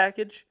be in a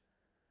package.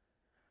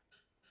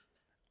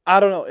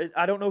 I don't know.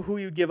 I don't know who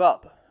you'd give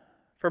up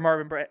for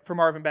Marvin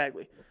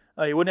Bagley.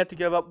 You wouldn't have to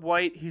give up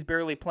White. He's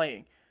barely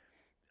playing.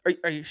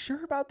 Are you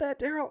sure about that,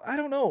 Daryl? I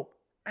don't know.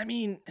 I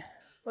mean,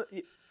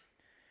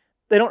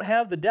 they don't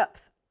have the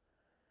depth.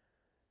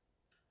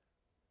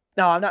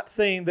 Now, I'm not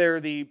saying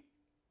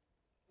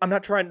I'm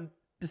not trying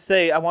to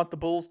say I want the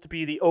Bulls to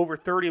be the over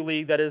 30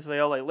 league that is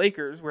the LA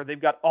Lakers, where they've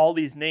got all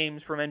these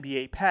names from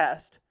NBA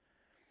past.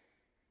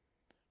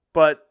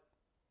 But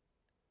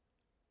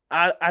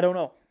I don't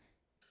know.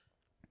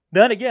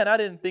 Then again, I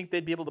didn't think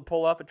they'd be able to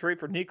pull off a trade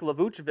for Nikola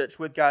Vucevic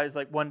with guys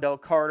like Wendell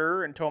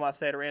Carter and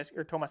Tomas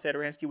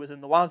Satoransky was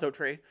in the Lonzo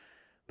trade.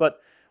 But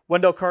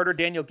Wendell Carter,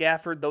 Daniel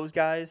Gafford, those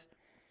guys.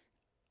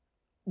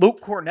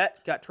 Luke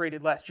Cornett got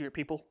traded last year,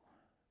 people.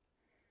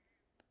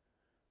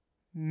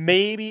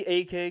 Maybe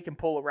AK can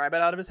pull a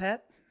rabbit out of his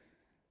hat.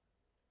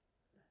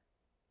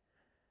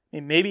 I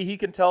mean, maybe he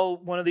can tell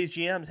one of these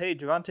GMs, hey,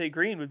 Javonte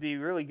Green would be a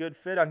really good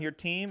fit on your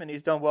team, and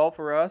he's done well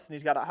for us, and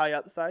he's got a high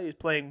upside, he's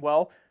playing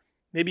well.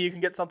 Maybe you can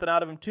get something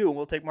out of him too, and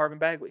we'll take Marvin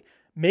Bagley.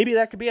 Maybe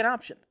that could be an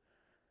option.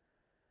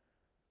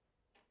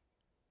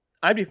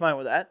 I'd be fine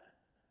with that.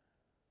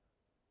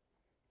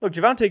 Look,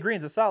 Javonte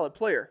Green's a solid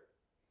player.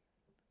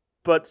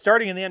 But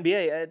starting in the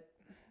NBA,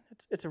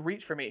 it's a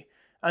reach for me.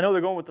 I know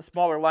they're going with the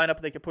smaller lineup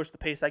and they can push the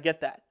pace. I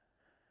get that.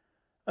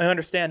 I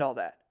understand all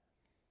that.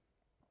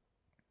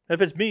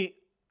 If it's me,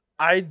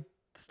 I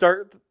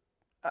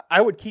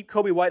would keep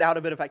Coby White out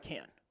of it if I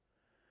can.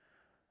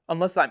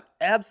 Unless I'm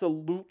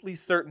absolutely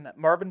certain that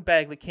Marvin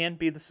Bagley can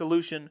be the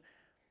solution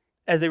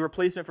as a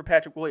replacement for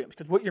Patrick Williams.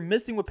 Because what you're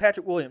missing with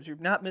Patrick Williams, you're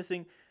not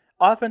missing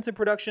offensive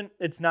production.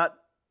 It's not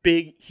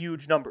big,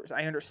 huge numbers.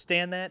 I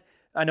understand that.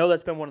 I know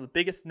that's been one of the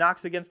biggest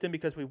knocks against him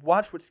because we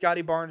watched what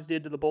Scotty Barnes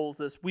did to the Bulls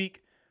this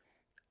week.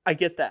 I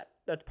get that.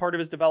 That's part of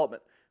his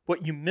development.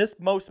 What you miss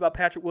most about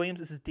Patrick Williams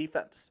is his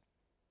defense.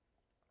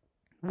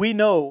 We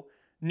know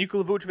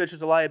Nikola Vucevic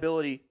is a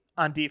liability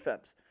on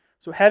defense.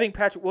 So having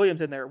Patrick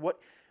Williams in there, what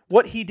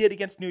what he did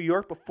against New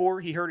York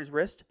before he hurt his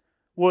wrist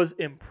was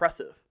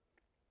impressive.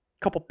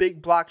 Couple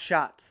big block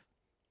shots.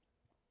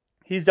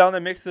 He's down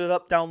there mixing it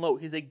up down low.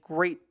 He's a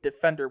great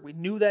defender. We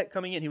knew that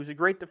coming in. He was a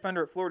great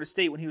defender at Florida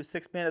State when he was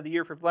 6th man of the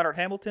year for Leonard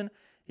Hamilton.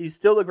 He's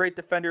still a great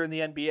defender in the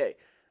NBA.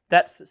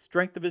 That's the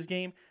strength of his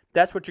game.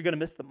 That's what you're going to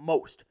miss the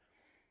most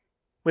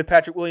with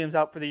Patrick Williams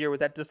out for the year with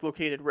that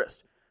dislocated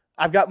wrist.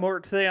 I've got more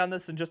to say on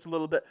this in just a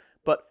little bit,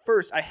 but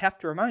first I have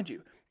to remind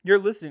you, you're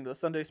listening to the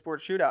Sunday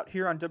Sports Shootout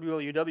here on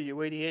WLUW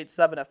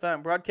 88.7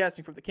 FM,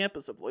 broadcasting from the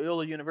campus of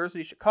Loyola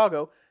University,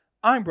 Chicago.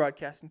 I'm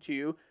broadcasting to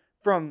you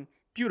from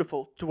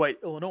beautiful Dwight,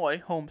 Illinois,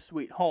 home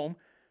sweet home.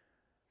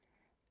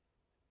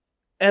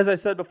 As I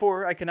said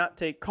before, I cannot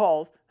take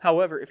calls.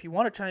 However, if you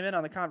want to chime in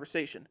on the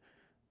conversation,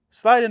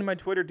 slide into my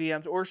Twitter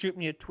DMs or shoot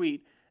me a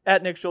tweet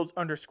at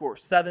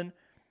NickSchultz_7.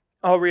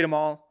 I'll read them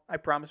all, I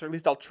promise, or at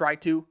least I'll try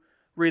to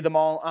read them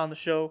all on the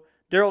show.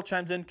 Daryl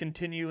chimes in,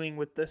 continuing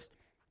with this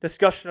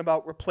discussion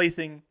about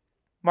replacing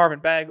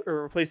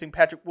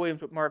Patrick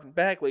Williams with Marvin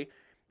Bagley.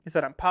 He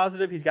said, I'm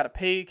positive he's got a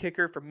pay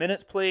kicker for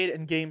minutes played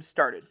and games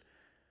started.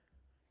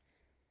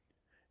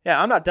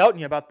 Yeah, I'm not doubting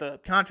you about the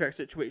contract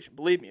situation.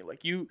 Believe me,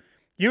 like you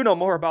know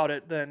more about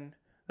it than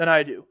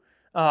I do.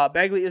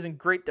 Bagley isn't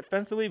great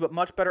defensively, but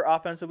much better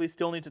offensively.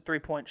 Still needs a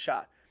 3-point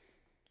shot.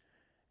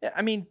 Yeah,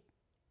 I mean,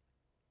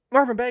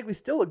 Marvin Bagley's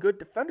still a good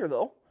defender,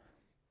 though.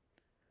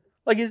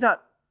 Like, he's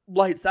not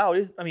lights out.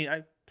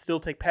 I still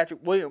take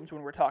Patrick Williams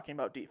when we're talking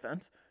about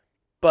defense,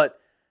 but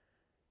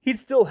he'd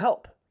still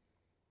help.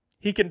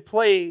 He can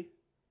play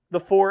the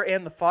 4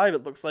 and the 5,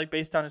 it looks like,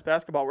 based on his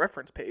basketball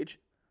reference page.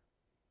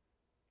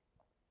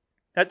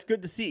 That's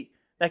good to see.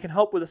 That can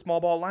help with a small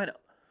ball lineup.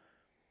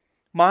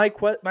 My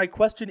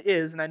question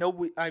is, and I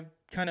know I've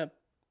kind of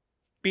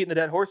beaten the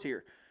dead horse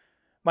here.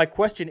 My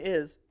question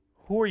is,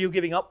 who are you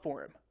giving up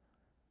for him?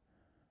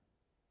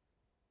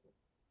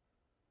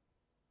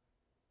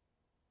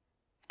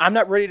 I'm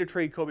not ready to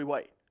trade Coby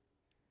White.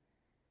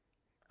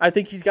 I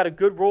think he's got a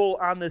good role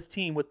on this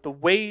team with the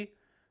way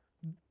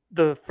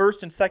the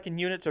first and second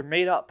units are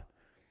made up.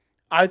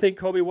 I think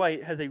Coby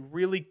White has a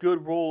really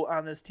good role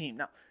on this team.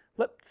 Now,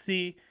 let's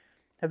see.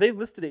 Have they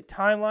listed a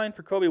timeline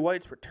for Coby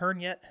White's return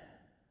yet?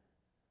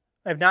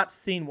 I have not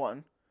seen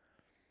one.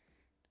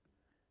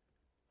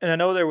 And I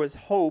know there was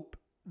hope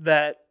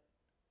that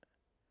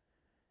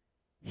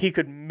he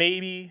could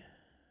maybe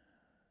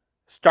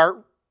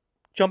start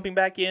jumping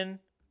back in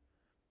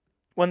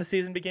when the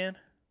season began.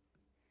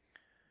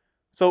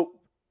 So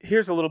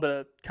here's a little bit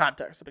of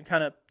context. I've been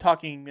kind of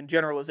talking in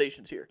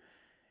generalizations here.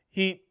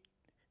 He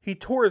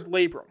tore his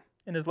labrum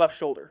in his left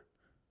shoulder.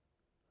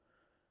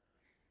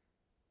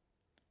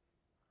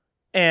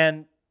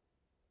 And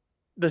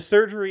the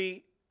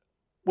surgery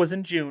was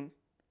in June,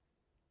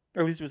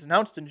 or at least it was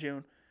announced in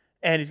June,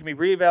 and he's going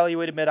to be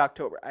reevaluated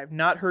mid-October. I have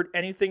not heard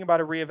anything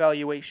about a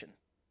reevaluation.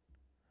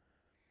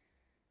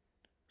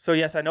 So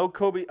yes, I know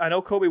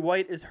Coby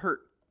White is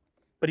hurt,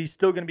 but he's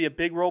still going to be a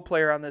big role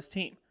player on this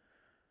team.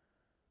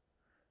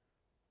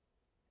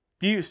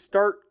 Do you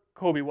start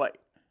Coby White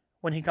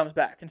when he comes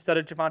back instead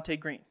of Javonte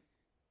Green?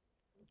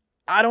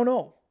 I don't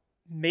know.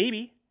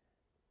 Maybe.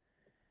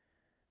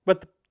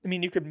 But,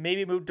 you could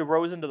maybe move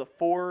DeRozan to the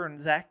 4 and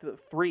Zach to the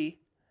 3.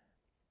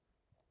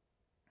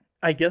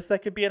 I guess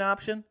that could be an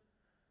option.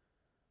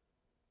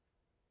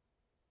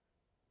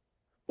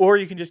 Or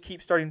you can just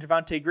keep starting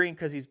Javonte Green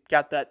because he's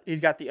got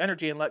the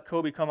energy and let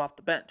Coby come off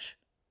the bench.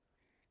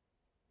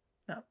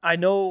 Now, I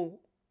know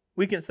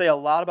we can say a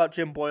lot about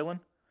Jim Boylen,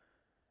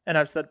 and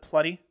I've said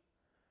plenty.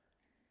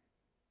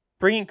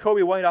 Bringing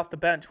Coby White off the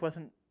bench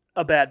wasn't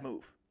a bad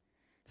move.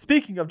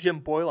 Speaking of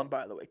Jim Boylen,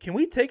 by the way, can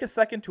we take a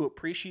second to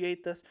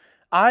appreciate this?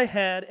 I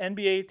had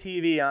NBA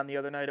TV on the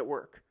other night at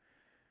work,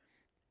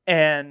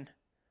 and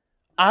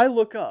I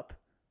look up,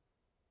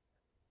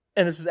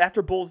 and this was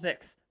after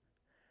Bulls-Knicks.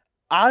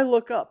 I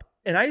look up,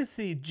 and I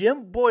see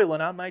Jim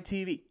Boylen on my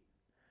TV.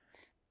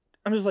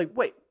 I'm just like,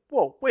 wait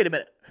a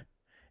minute.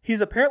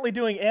 He's apparently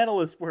doing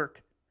analyst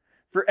work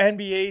for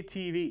NBA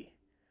TV.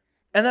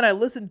 And then I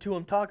listened to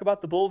him talk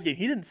about the Bulls game.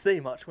 He didn't say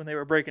much when they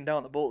were breaking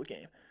down the Bulls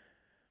game.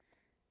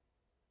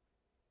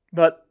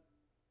 But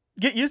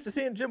get used to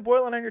seeing Jim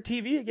Boylen on your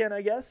TV again,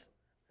 I guess.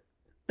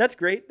 That's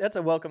great. That's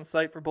a welcome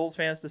sight for Bulls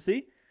fans to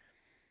see.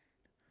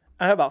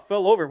 I about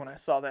fell over when I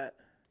saw that.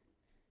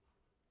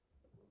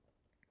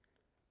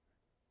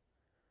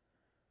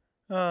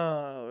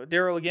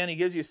 Daryl again, he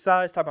gives you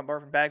size, talking about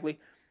Marvin Bagley.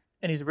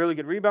 And he's a really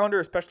good rebounder,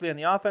 especially on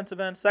the offensive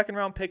end. Second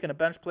round pick and a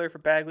bench player for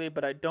Bagley,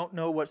 but I don't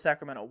know what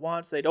Sacramento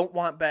wants. They don't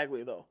want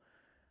Bagley, though.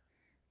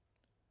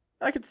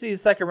 I could see a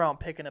second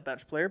round pick and a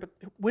bench player, but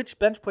which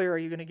bench player are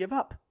you going to give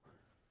up?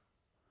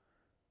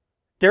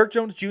 Derrick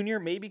Jones Jr.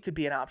 maybe could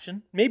be an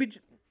option. Maybe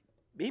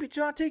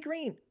Javonte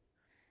Green.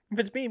 If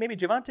it's me, maybe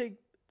Javonte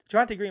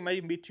Green might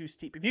even be too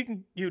steep. If you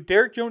can do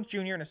Derrick Jones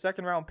Jr. and a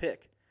second round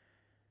pick,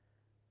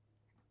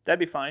 that'd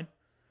be fine.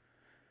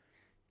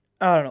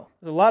 I don't know.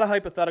 There's a lot of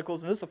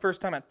hypotheticals, and this is the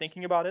first time I'm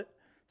thinking about it.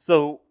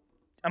 So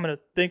I'm going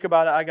to think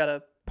about it. I got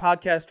a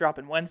podcast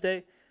dropping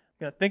Wednesday.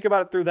 going to think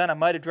about it through then. I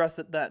might address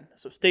it then.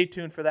 So stay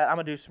tuned for that. I'm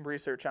going to do some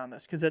research on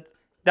this because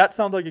that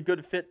sounds like a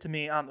good fit to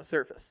me on the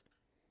surface.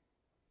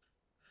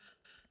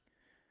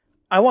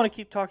 I want to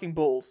keep talking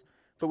Bulls,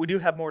 but we do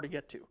have more to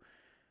get to.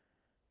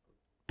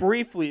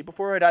 Briefly,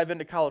 before I dive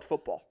into college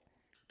football,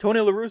 Tony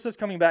La Russa is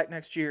coming back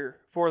next year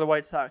for the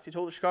White Sox. He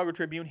told the Chicago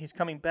Tribune he's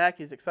coming back.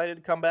 He's excited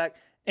to come back.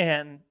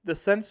 And the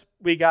sense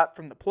we got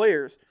from the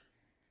players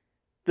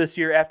this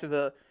year after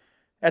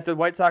the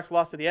White Sox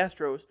lost to the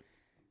Astros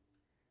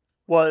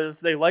was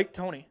they liked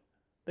Tony.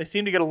 They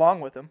seemed to get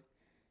along with him.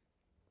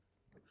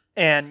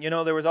 And,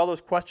 there was all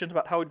those questions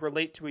about how he'd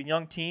relate to a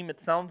young team. It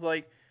sounds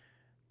like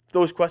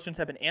those questions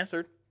have been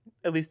answered.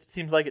 At least it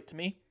seems like it to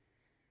me.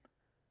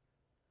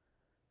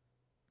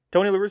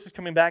 Tony La Russa is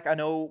coming back. I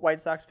know White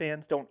Sox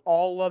fans don't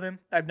all love him.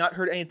 I've not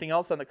heard anything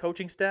else on the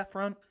coaching staff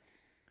front.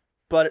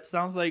 But it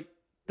sounds like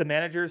the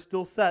manager is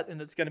still set,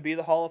 and it's going to be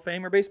the Hall of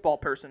Famer baseball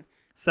person.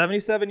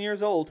 77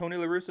 years old, Tony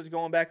La Russa is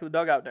going back to the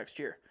dugout next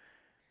year.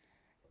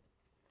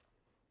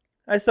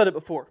 I said it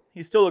before.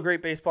 He's still a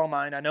great baseball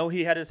mind. I know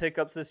he had his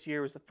hiccups this year.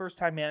 It was the first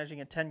time managing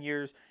in 10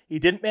 years. He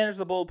didn't manage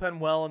the bullpen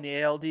well in the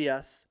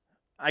ALDS.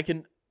 I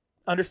can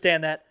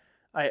understand that.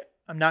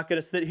 I'm not going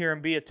to sit here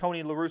and be a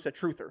Tony La Russa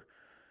truther.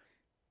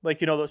 Like,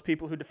 those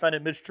people who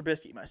defended Mitch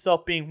Trubisky,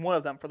 myself being one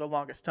of them for the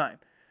longest time.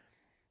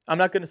 I'm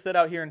not going to sit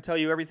out here and tell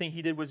you everything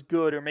he did was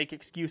good or make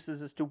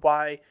excuses as to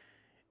why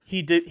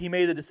he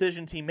made the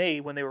decisions he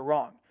made when they were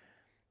wrong.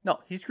 No,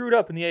 he screwed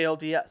up in the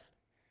ALDS.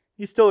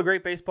 He's still a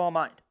great baseball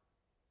mind.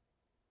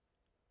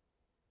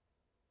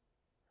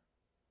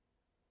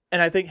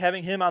 And I think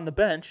having him on the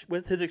bench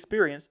with his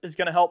experience is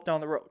going to help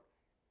down the road.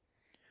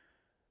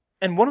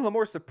 And one of the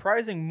more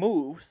surprising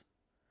moves,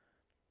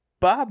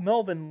 Bob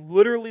Melvin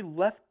literally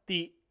left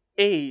the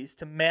A's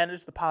to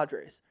manage the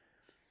Padres.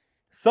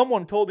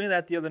 Someone told me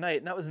that the other night,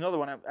 and that was another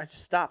one. I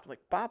just stopped. I'm like,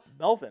 Bob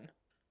Melvin?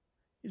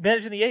 He's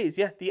managing the A's.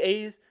 Yeah, the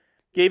A's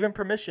gave him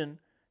permission,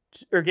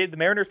 or gave the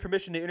Mariners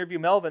permission to interview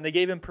Melvin. They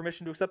gave him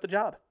permission to accept the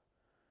job.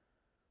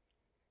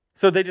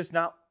 So they just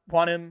not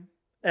want him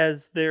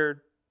as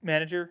their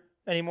manager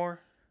anymore?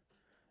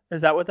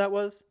 Is that what that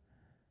was?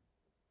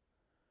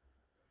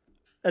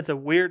 That's a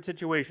weird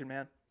situation,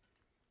 man.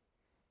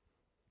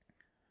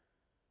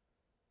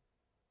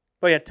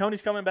 But yeah,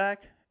 Tony's coming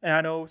back, and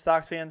I know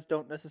Sox fans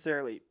don't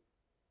necessarily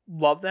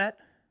love that.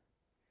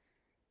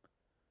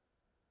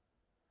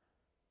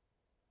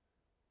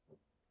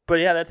 But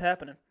yeah, that's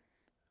happening.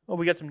 Well,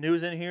 we got some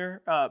news in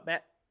here.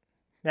 Matt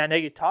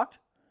Nagy talked?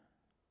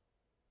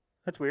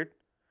 That's weird.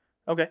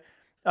 Okay.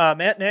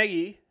 Matt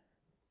Nagy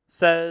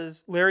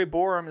says Larry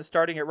Borum is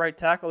starting at right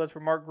tackle. That's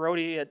from Mark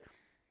Grody at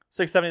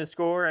 670 The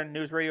Score and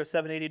News Radio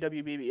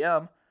 780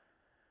 WBBM.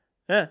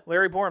 Yeah,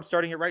 Larry Borum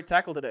starting at right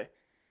tackle today.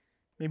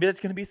 Maybe that's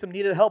going to be some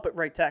needed help at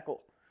right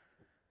tackle.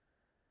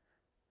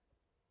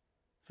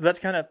 So that's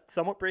kind of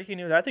somewhat breaking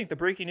news. I think the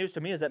breaking news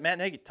to me is that Matt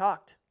Nagy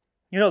talked.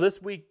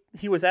 This week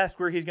he was asked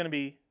where he's going to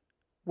be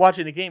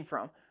watching the game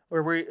from.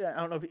 Or where, I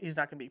don't know if he's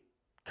not going to be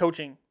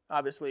coaching,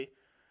 obviously.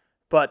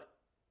 But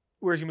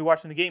where he's going to be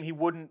watching the game, he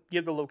wouldn't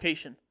give the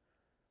location.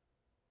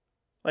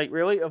 Like,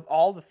 really? Of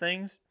all the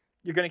things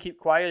you're going to keep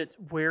quiet, it's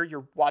where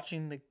you're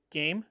watching the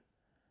game?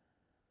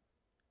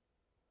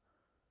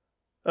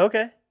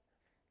 Okay.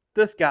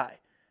 This guy.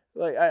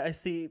 Like, I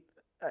see,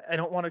 I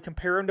don't want to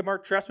compare him to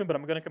Mark Trestman, but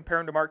I'm going to compare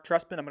him to Mark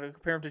Trestman. I'm going to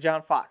compare him to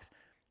John Fox.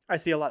 I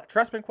see a lot of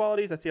Trestman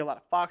qualities. I see a lot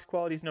of Fox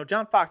qualities.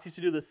 John Fox used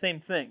to do the same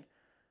thing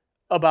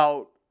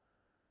about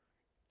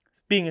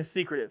being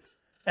secretive,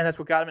 and that's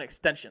what got him an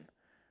extension.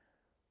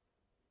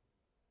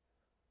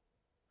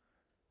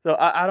 So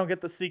I don't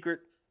get the secret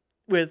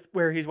with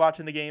where he's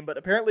watching the game, but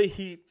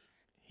apparently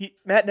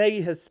Matt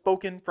Nagy has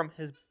spoken from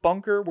his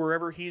bunker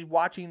wherever he's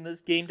watching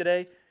this game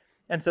today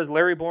and says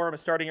Larry Borum is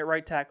starting at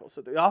right tackle.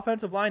 So the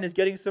offensive line is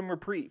getting some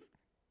reprieve,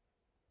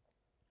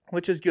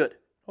 which is good.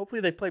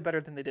 Hopefully they play better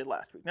than they did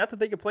last week. Not that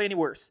they could play any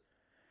worse,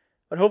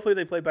 but hopefully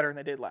they play better than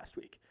they did last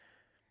week.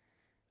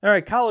 All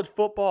right, college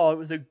football. It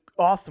was an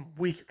awesome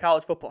week of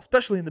college football,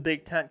 especially in the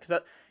Big Ten,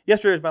 because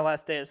yesterday was my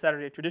last day of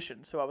Saturday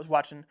Tradition, so I was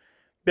watching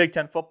Big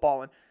Ten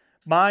football, and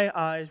my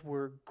eyes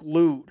were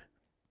glued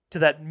to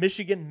that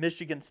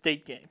Michigan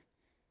State game.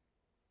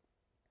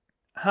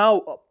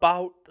 How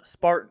about the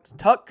Spartans?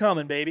 Tuck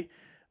coming, baby.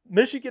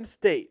 Michigan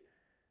State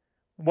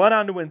went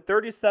on to win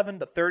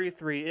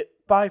 37-33. It,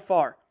 by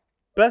far,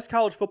 best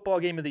college football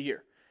game of the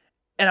year.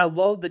 And I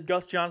love that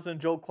Gus Johnson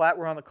and Joel Klatt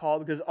were on the call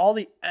because all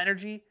the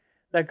energy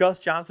that Gus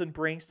Johnson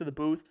brings to the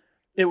booth,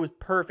 it was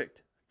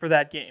perfect for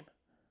that game.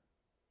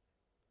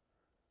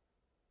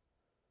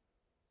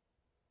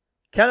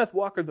 Kenneth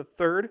Walker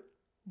III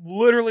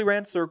literally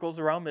ran circles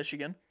around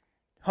Michigan.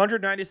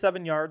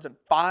 197 yards and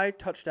 5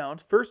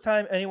 touchdowns. First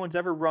time anyone's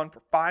ever run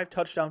for 5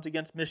 touchdowns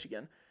against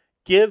Michigan.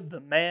 Give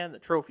the man the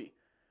trophy.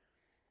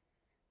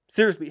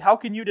 Seriously, how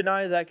can you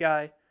deny that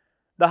guy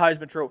the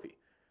Heisman Trophy?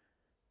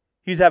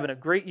 He's having a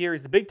great year.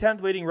 He's the Big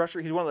Ten's leading rusher.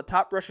 He's one of the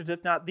top rushers,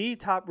 if not the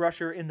top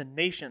rusher in the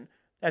nation.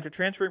 After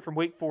transferring from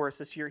Wake Forest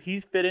this year,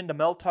 he's fit into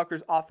Mel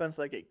Tucker's offense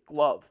like a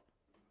glove.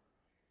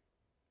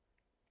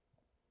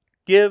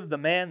 Give the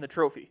man the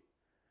trophy.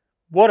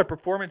 What a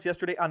performance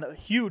yesterday on a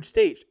huge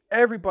stage.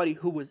 Everybody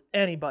who was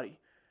anybody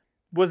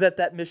was at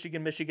that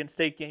Michigan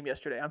State game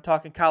yesterday. I'm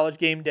talking College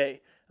Game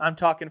Day. I'm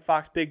talking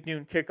Fox Big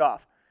Noon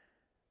kickoff.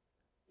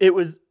 It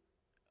was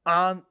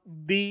on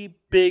the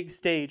big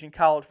stage in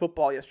college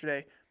football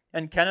yesterday,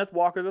 and Kenneth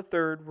Walker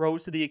III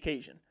rose to the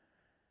occasion.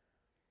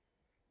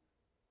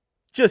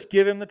 Just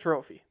give him the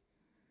trophy.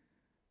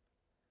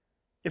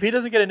 If he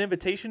doesn't get an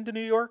invitation to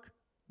New York,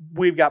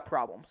 we've got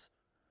problems.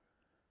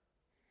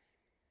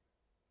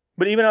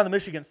 But even on the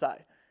Michigan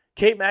side,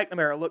 Kate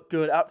McNamara looked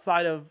good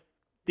outside of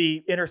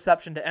the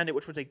interception to end it,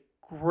 which was a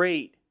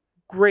great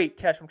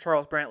catch from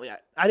Charles Brantley.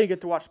 I didn't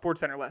get to watch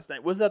SportsCenter last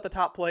night. Was that the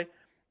top play?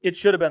 It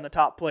should have been the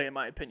top play, in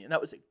my opinion. That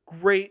was a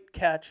great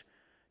catch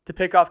to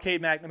pick off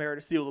Kate McNamara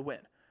to seal the win.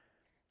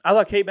 I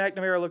thought Kate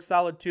McNamara looked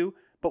solid too,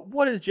 but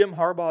what is Jim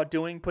Harbaugh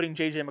doing putting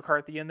J.J.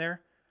 McCarthy in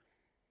there?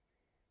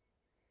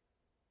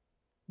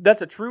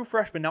 That's a true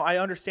freshman. Now, I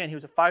understand he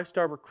was a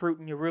 5-star recruit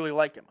and you really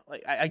like him.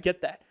 I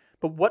get that.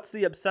 But what's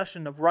the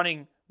obsession of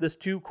running this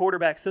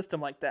 2-quarterback system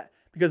like that?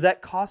 Because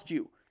that cost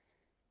you.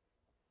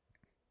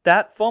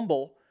 That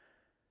fumble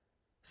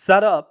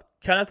set up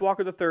Kenneth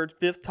Walker III's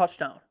 5th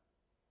touchdown.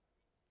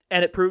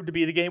 And it proved to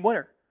be the game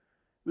winner.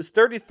 It was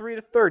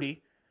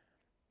 33-30.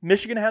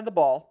 Michigan had the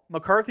ball.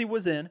 McCarthy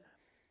was in.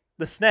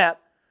 The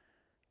snap,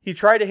 he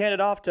tried to hand it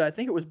off to, I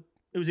think it was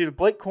either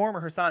Blake Corum or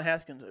Hassan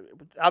Haskins.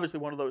 Obviously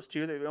one of those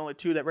two. They're the only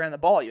two that ran the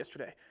ball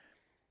yesterday.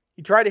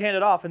 He tried to hand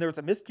it off, and there was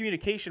a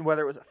miscommunication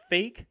whether it was a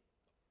fake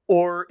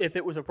or if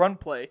it was a run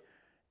play,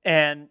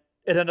 and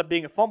it ended up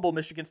being a fumble.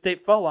 Michigan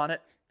State fell on it.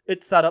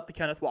 It set up the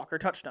Kenneth Walker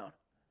touchdown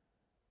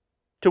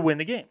to win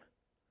the game.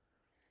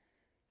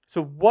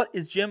 So what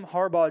is Jim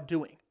Harbaugh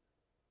doing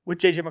with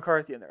J.J.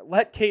 McCarthy in there?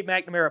 Let Kate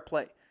McNamara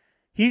play.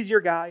 He's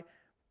your guy.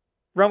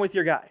 Run with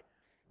your guy.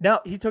 Now,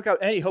 he took out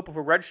any hope of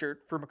a red shirt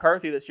for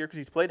McCarthy this year because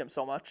he's played him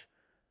so much.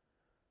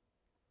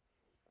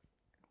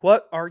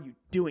 What are you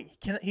doing?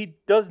 He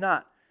does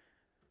not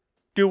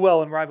do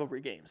well in rivalry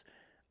games.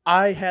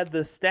 I had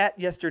the stat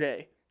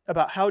yesterday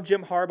about how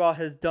Jim Harbaugh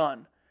has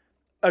done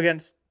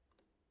against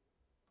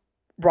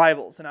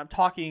rivals, and I'm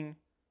talking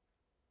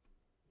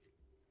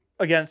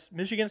against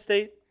Michigan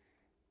State,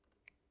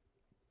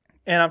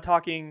 and I'm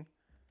talking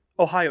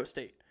Ohio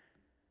State.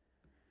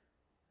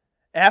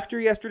 After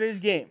yesterday's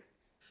game,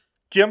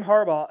 Jim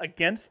Harbaugh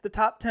against the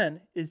top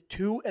 10 is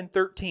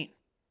 2-13.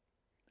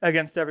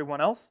 Against everyone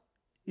else,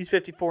 he's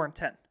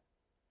 54-10.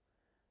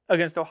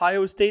 Against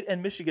Ohio State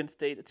and Michigan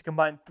State, it's a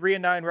combined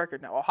 3-9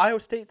 record. Now, Ohio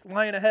State's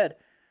lying ahead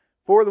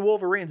for the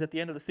Wolverines at the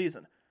end of the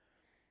season.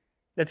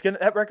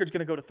 That record's going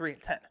to go to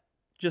 3-10.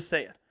 Just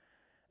saying.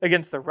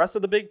 Against the rest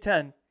of the Big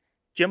Ten,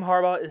 Jim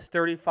Harbaugh is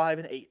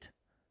 35-8.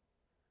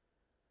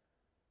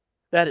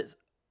 That is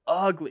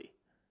ugly.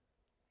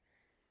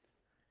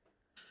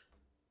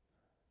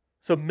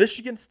 So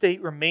Michigan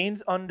State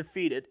remains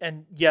undefeated.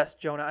 And yes,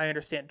 Jonah, I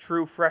understand.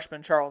 True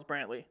freshman Charles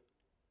Brantley.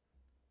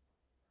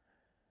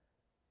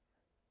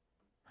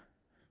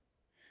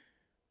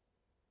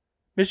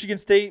 Michigan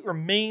State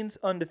remains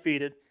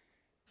undefeated.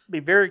 Be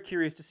very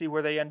curious to see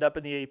where they end up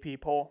in the AP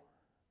poll.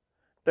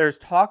 There's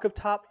talk of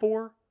top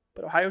 4,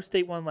 but Ohio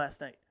State won last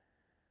night.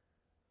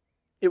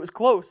 It was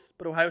close,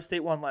 but Ohio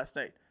State won last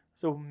night.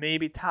 So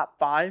maybe top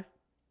 5.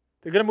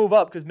 They're going to move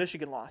up because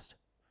Michigan lost.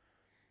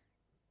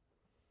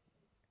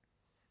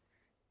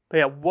 But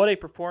yeah, what a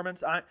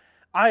performance.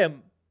 I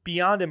am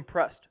beyond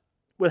impressed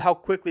with how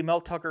quickly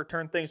Mel Tucker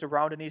turned things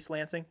around in East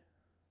Lansing.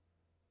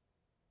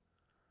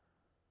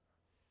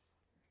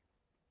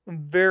 I'm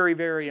very,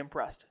 very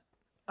impressed.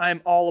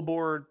 I'm all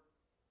aboard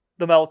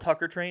the Mel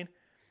Tucker train.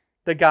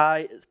 The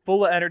guy is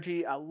full of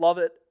energy. I love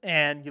it.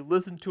 And you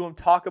listen to him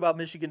talk about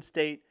Michigan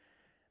State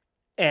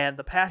and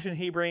the passion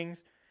he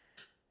brings.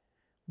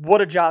 What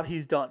a job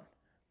he's done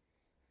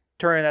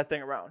turning that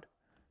thing around.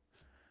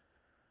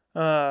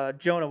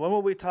 Jonah, when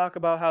will we talk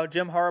about how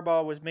Jim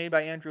Harbaugh was made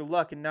by Andrew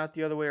Luck and not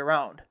the other way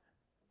around?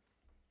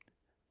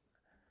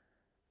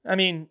 I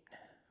mean,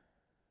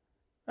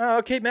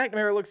 Kate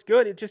McNamara looks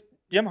good. It's just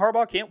Jim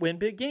Harbaugh can't win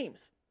big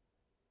games.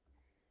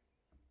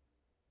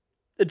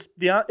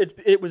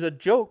 It was a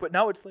joke, but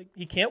now it's like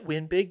he can't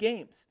win big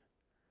games.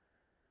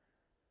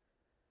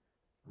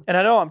 And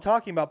I know I'm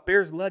talking about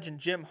Bears legend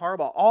Jim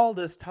Harbaugh. All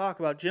this talk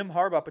about Jim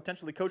Harbaugh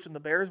potentially coaching the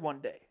Bears one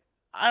day.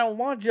 I don't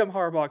want Jim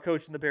Harbaugh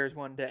coaching the Bears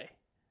one day.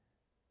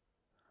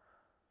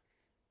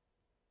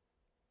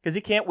 Because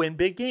he can't win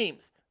big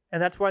games.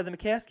 And that's why the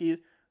McCaskies,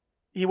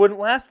 he wouldn't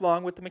last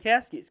long with the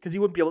McCaskies. Because he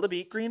wouldn't be able to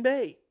beat Green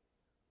Bay.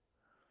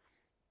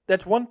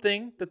 That's one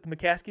thing that the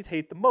McCaskies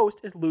hate the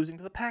most is losing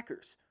to the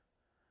Packers.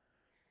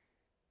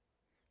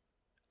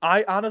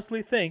 I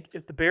honestly think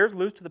if the Bears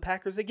lose to the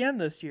Packers again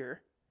this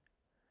year,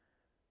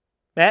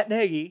 Matt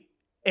Nagy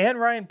and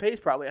Ryan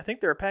Pace probably, I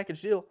think they're a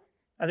package deal.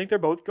 I think they're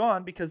both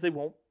gone because they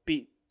won't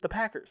beat the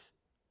Packers.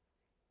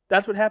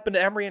 That's what happened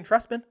to Emery and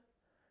Trestman.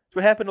 That's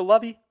what happened to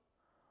Lovey.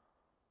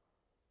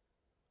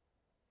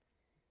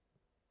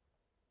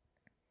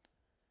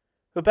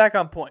 But back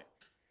on point.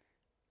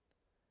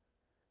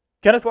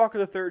 Kenneth Walker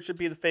III should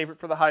be the favorite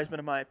for the Heisman,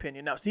 in my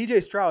opinion. Now,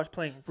 C.J. Stroud is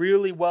playing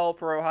really well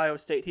for Ohio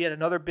State. He had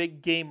another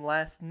big game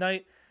last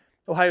night.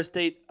 Ohio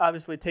State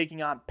obviously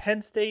taking on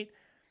Penn State,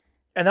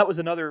 and that was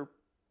another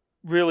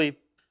good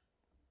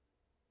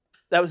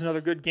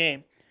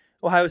game.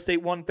 Ohio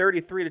State won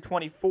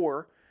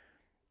 33-24.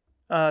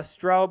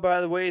 Stroud,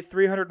 by the way,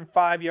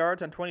 305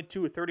 yards on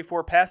 22 of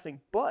 34 passing.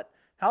 But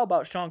how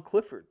about Sean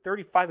Clifford,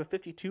 35 of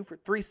 52 for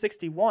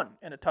 361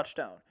 and a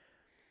touchdown?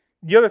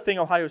 The other thing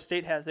Ohio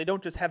State has, they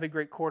don't just have a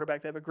great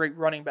quarterback, they have a great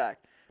running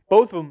back.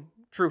 Both of them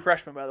true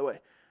freshmen, by the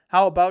way.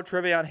 How about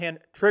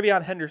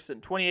Trevion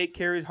Henderson, 28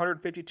 carries,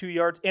 152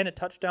 yards, and a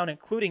touchdown,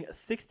 including a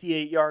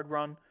 68-yard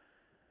run.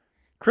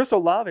 Chris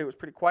Olave was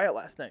pretty quiet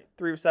last night,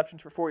 3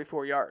 receptions for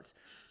 44 yards.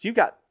 So you've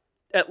got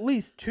at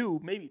least 2,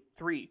 maybe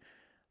 3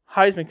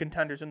 Heisman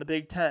contenders in the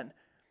Big Ten.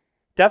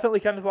 Definitely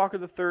Kenneth Walker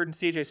III and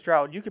C.J.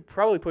 Stroud. You could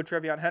probably put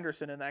Trevion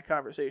Henderson in that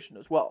conversation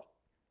as well.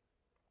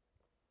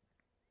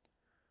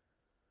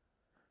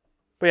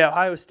 But yeah,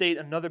 Ohio State,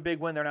 another big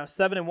win. They're now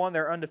 7-1.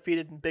 They're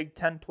undefeated in Big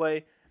Ten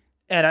play.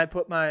 And I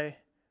put my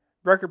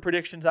record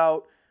predictions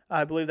out.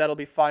 I believe that'll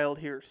be filed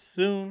here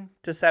soon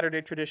to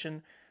Saturday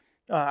Tradition.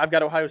 I've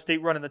got Ohio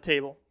State running the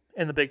table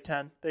in the Big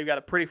Ten. They've got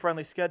a pretty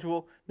friendly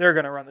schedule. They're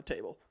going to run the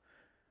table.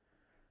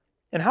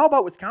 And how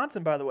about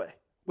Wisconsin, by the way?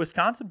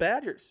 Wisconsin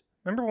Badgers.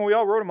 Remember when we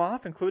all wrote them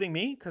off, including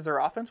me, because their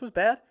offense was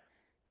bad?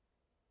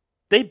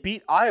 They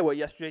beat Iowa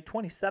yesterday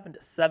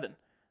 27-7.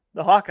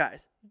 The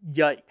Hawkeyes,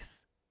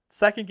 yikes.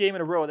 Second game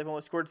in a row, they've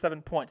only scored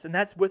 7 points, and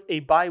that's with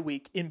a bye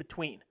week in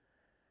between.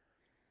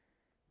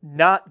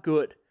 Not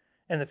good.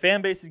 And the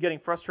fan base is getting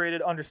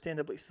frustrated,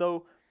 understandably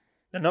so.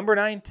 The number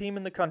 9 team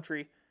in the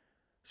country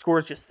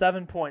scores just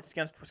 7 points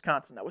against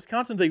Wisconsin. Now,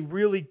 Wisconsin's a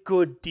really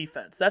good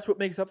defense. That's what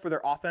makes up for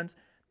their offense.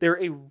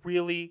 They're a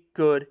really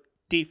good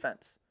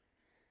defense.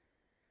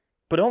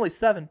 But only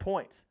 7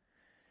 points.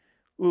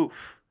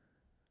 Oof.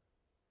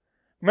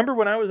 Remember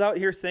when I was out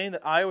here saying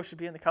that Iowa should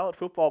be in the college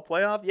football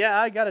playoff? Yeah,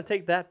 I got to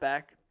take that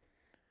back.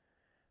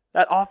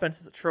 That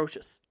offense is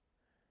atrocious.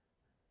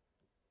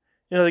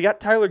 You know, they got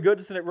Tyler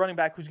Goodson at running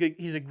back,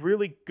 he's a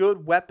really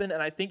good weapon, and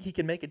I think he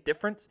can make a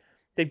difference.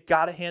 They've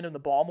got to hand him the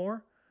ball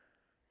more.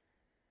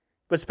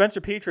 But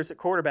Spencer Petras at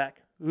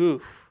quarterback,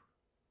 oof.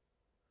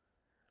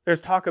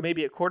 There's talk of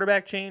maybe a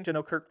quarterback change. I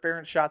know Kirk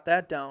Ferentz shot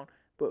that down,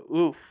 but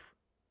oof.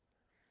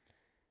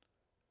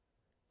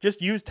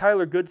 Just use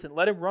Tyler Goodson.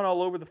 Let him run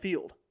all over the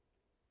field.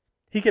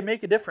 He can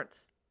make a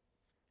difference.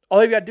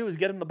 All you got to do is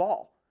get him the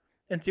ball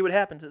and see what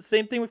happens. It's the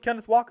same thing with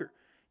Kenneth Walker.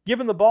 Give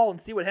him the ball and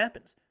see what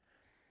happens.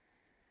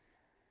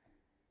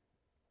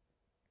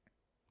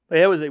 But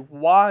it was a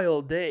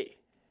wild day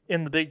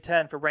in the Big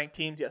Ten for ranked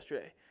teams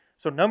yesterday.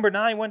 So number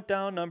 9 went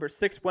down, number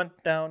 6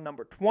 went down,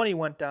 number 20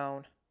 went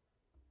down.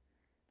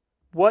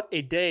 What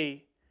a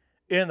day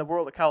in the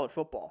world of college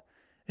football.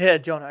 Yeah,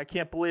 Jonah, I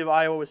can't believe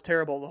Iowa was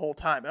terrible the whole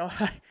time.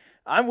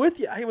 I'm with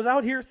you. I was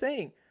out here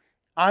saying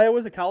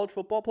Iowa's a college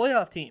football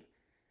playoff team.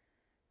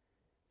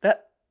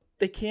 That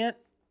they can't.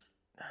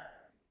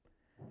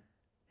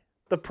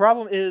 The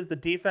problem is the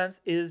defense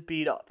is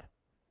beat up.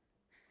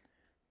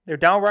 They're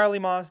down Riley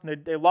Moss,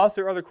 and they lost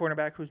their other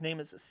cornerback, whose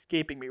name is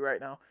escaping me right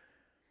now.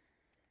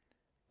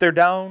 They're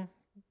down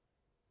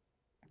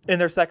in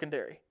their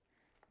secondary.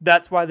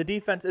 That's why the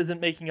defense isn't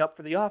making up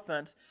for the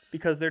offense,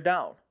 because they're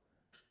down.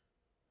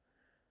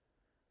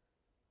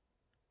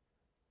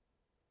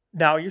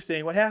 Now you're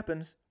seeing what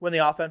happens when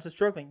the offense is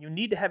struggling. You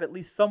need to have at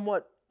least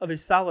somewhat of a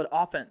solid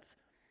offense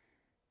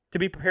to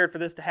be prepared for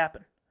this to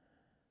happen.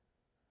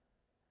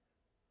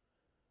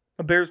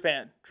 I'm a Bears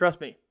fan. Trust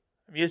me.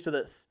 I'm used to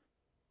this.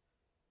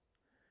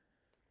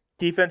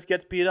 Defense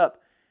gets beat up,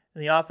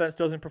 and the offense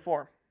doesn't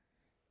perform.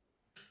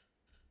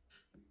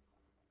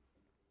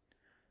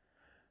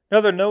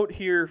 Another note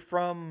here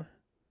from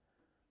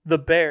the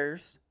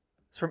Bears.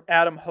 It's from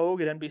Adam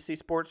Hogue at NBC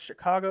Sports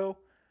Chicago.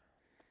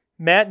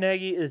 Matt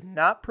Nagy is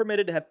not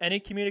permitted to have any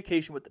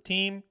communication with the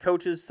team,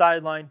 coaches,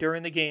 sideline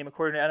during the game,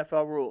 according to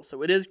NFL rules.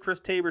 So it is Chris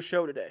Tabor's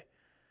show today.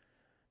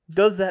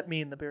 Does that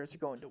mean the Bears are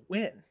going to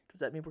win? Does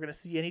that mean we're going to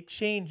see any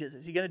changes?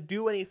 Is he going to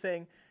do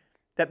anything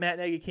that Matt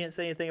Nagy can't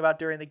say anything about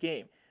during the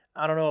game?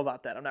 I don't know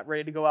about that. I'm not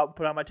ready to go out and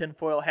put on my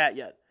tinfoil hat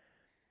yet.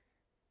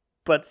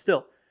 But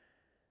still,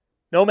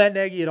 no Matt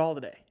Nagy at all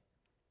today.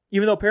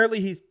 Even though apparently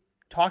he's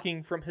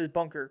talking from his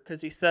bunker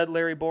because he said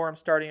Larry Borom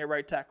starting at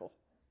right tackle.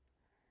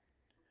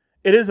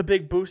 It is a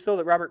big boost, though,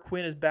 that Robert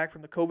Quinn is back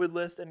from the COVID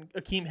list and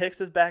Akeem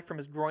Hicks is back from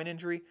his groin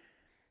injury.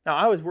 Now,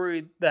 I was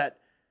worried that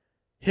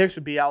Hicks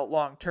would be out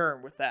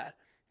long-term with that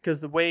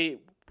because the way,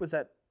 was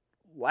that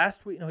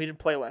last week? No, he didn't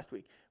play last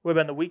week. It would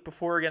have been the week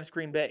before against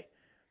Green Bay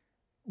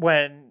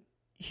when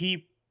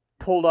he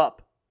pulled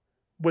up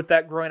with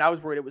that groin. I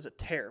was worried it was a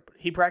tear, but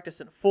he practiced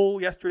in full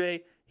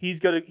yesterday. He's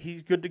good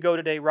to go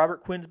today.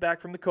 Robert Quinn's back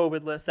from the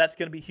COVID list. That's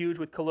going to be huge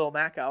with Khalil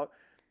Mack out.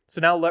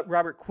 So now let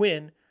Robert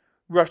Quinn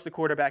rush the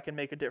quarterback and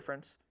make a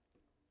difference.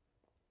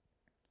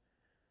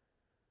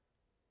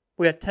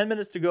 We have 10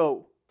 minutes to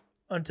go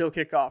until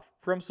kickoff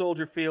from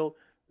Soldier Field.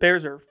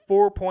 Bears are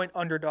 4-point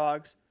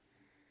underdogs.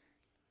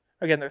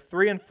 Again, they're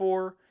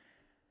 3-4.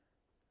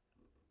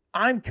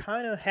 I'm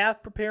kind of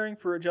half preparing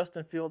for a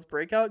Justin Fields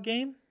breakout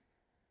game.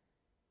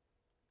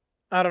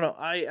 I don't know.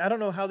 I don't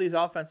know how these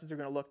offenses are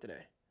going to look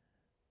today.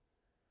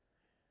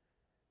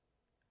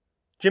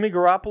 Jimmy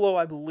Garoppolo,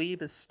 I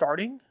believe, is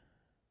starting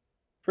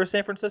for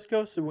San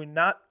Francisco, so we're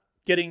not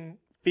getting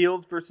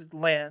Fields versus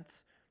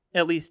Lance,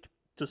 at least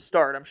to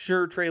start. I'm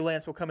sure Trey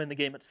Lance will come in the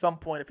game at some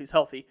point if he's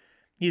healthy.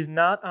 He's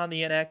not on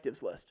the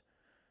inactives list,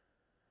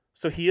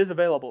 so he is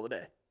available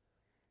today.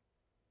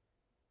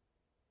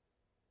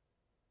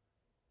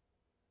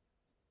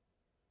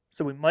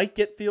 So we might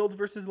get Fields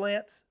versus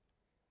Lance.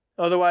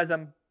 Otherwise,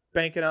 I'm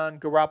banking on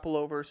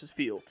Garoppolo versus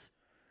Fields.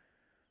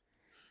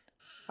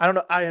 I don't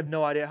know. I have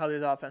no idea how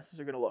these offenses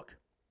are going to look.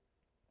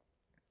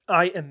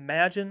 I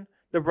imagine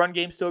the run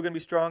game's still going to be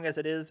strong as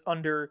it is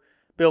under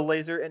Bill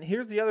Lazor. And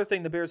here's the other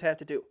thing the Bears have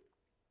to do.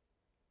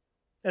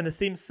 And this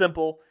seems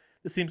simple.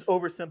 This seems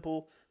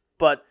oversimple.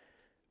 But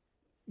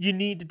you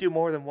need to do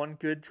more than one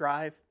good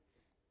drive.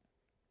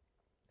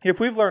 If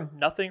we've learned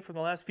nothing from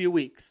the last few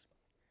weeks,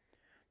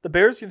 the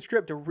Bears can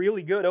script a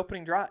really good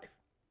opening drive.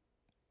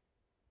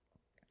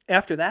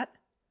 After that,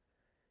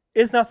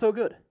 it's not so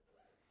good.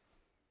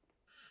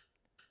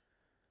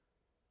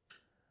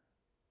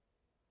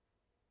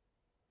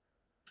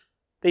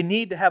 They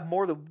need to have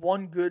more than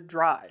one good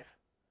drive.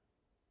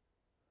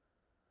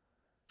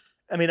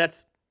 I mean,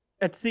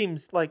 it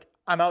seems like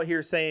I'm out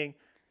here saying,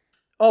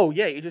 oh,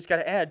 yeah, you just got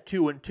to add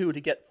 2 and 2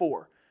 to get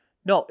 4.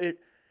 No,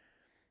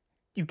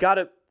 you got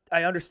to,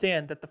 I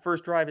understand that the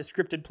first drive is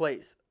scripted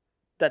plays.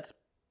 That's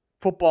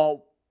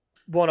football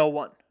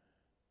 101.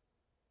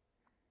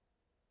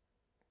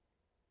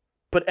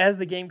 But as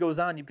the game goes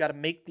on, you've got to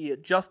make the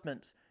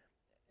adjustments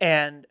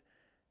and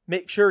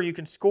make sure you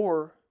can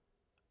score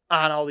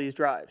on all these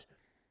drives.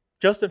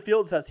 Justin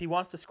Fields says he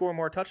wants to score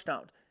more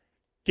touchdowns.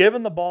 Give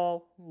him the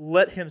ball.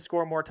 Let him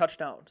score more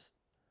touchdowns.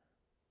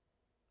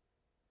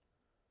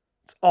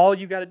 It's all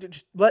you got to do.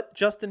 Just let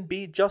Justin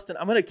be Justin.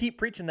 I'm going to keep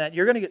preaching that.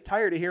 You're going to get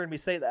tired of hearing me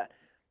say that.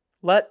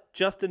 Let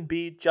Justin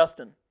be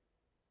Justin.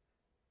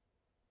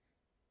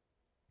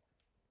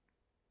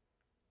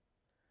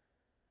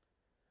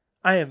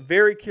 I am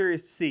very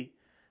curious to see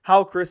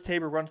how Chris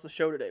Tabor runs the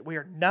show today. We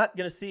are not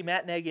going to see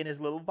Matt Nagy in his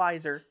little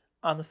visor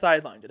on the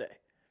sideline today.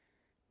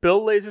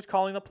 Bill Lazor's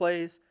calling the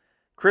plays.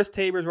 Chris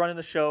Tabor's running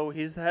the show.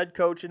 He's the head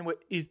coach, and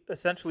he's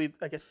essentially,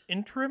 I guess,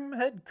 interim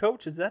head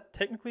coach. Is that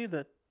technically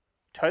the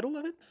title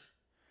of it?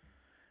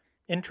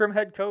 Interim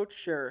head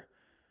coach or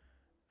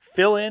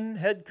fill-in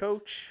head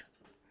coach?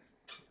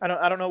 I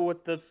don't know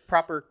what the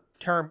proper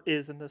term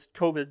is in this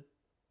COVID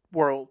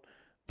world,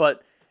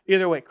 but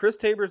either way, Chris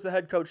Tabor's the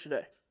head coach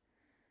today.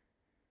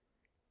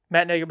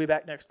 Matt Nagy will be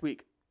back next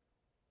week.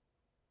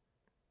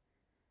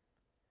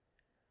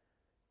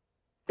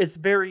 It's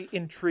very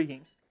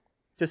intriguing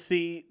to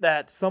see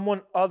that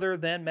someone other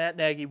than Matt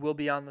Nagy will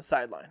be on the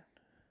sideline.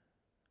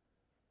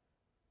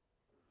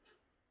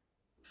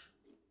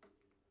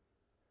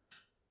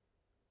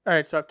 All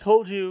right, so I've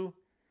told you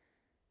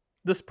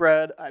the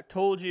spread. I've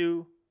told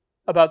you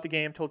about the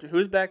game. Told you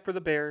who's back for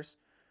the Bears.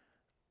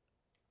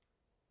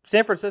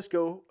 San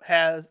Francisco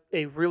has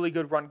a really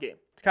good run game.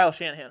 It's Kyle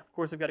Shanahan. Of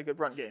course, they've got a good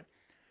run game.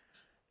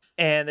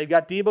 And they've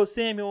got Deebo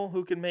Samuel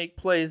who can make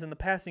plays in the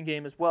passing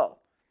game as well.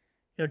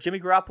 You know, Jimmy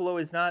Garoppolo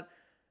is not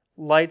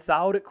lights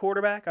out at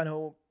quarterback. I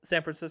know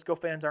San Francisco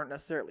fans aren't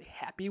necessarily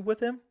happy with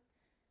him.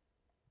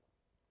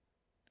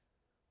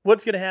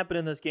 What's going to happen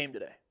in this game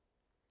today?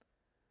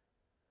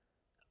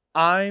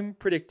 I'm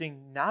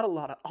predicting not a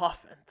lot of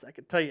offense, I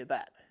can tell you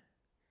that.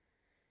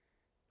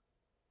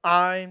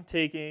 I'm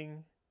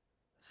taking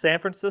San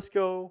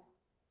Francisco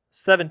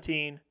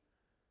 17,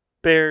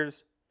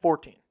 Bears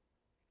 14.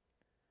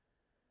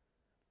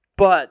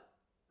 But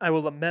I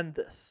will amend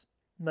this.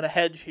 I'm going to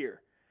hedge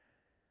here.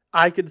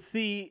 I could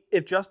see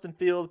if Justin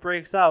Fields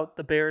breaks out,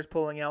 the Bears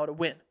pulling out a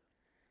win.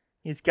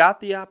 He's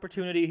got the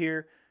opportunity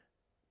here.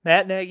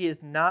 Matt Nagy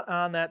is not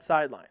on that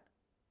sideline.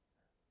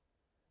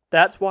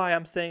 That's why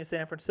I'm saying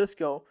San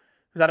Francisco,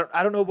 because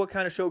I don't know what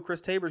kind of show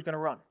Chris Tabor is going to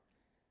run.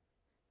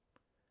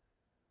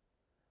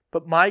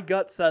 But my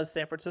gut says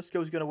San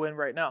Francisco is going to win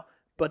right now.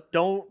 But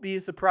don't be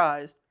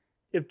surprised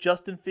if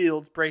Justin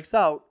Fields breaks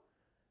out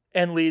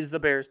and leads the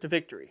Bears to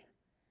victory.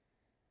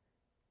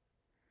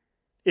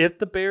 If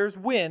the Bears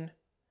win,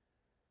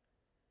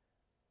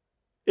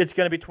 it's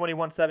going to be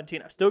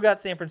 21-17. I've still got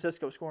San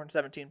Francisco scoring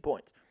 17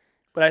 points.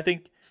 But I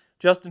think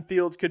Justin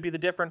Fields could be the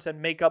difference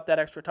and make up that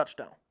extra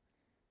touchdown.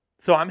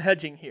 So I'm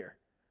hedging here.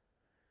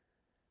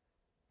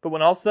 But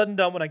when all's said and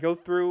done, when I go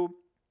through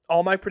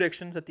all my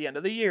predictions at the end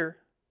of the year,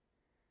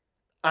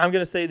 I'm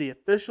going to say the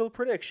official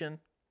prediction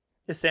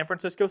is San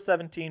Francisco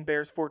 17,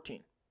 Bears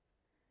 14.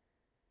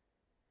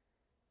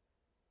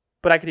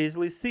 But I could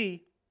easily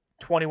see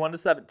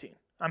 21-17.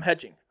 I'm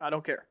hedging. I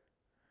don't care.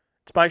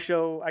 It's my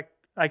show.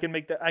 I can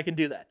make that. I can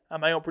do that.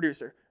 I'm my own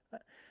producer.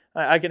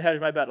 I can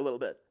hedge my bet a little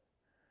bit.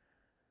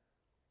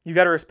 You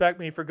got to respect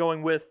me for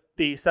going with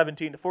the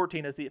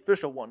 17-14 as the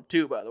official one,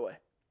 too, by the way.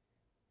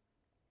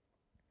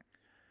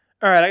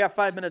 All right, I got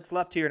 5 minutes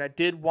left here, and I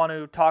did want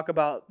to talk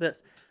about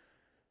this.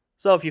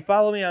 So if you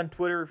follow me on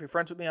Twitter, if you're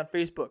friends with me on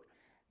Facebook,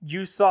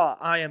 you saw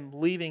I am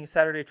leaving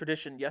Saturday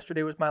Tradition.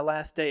 Yesterday was my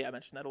last day. I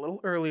mentioned that a little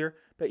earlier,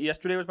 but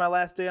yesterday was my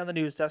last day on the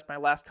news desk. My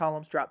last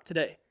columns dropped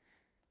today.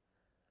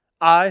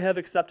 I have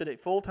accepted a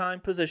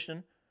full-time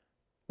position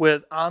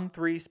with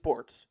On3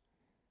 Sports,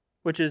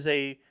 which is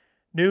a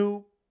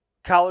new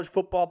college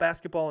football,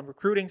 basketball, and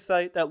recruiting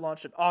site that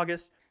launched in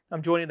August.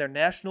 I'm joining their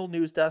national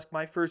news desk.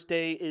 My first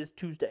day is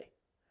Tuesday.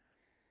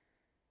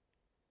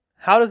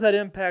 How does that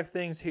impact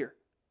things here?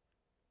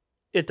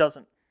 It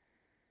doesn't.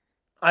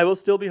 I will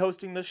still be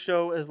hosting this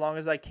show as long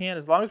as I can,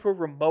 as long as we're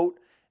remote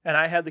and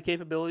I have the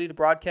capability to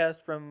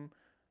broadcast from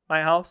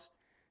my house.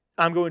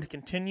 I'm going to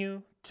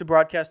continue to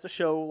broadcast the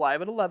show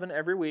live at 11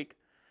 every week,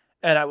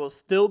 and I will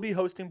still be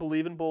hosting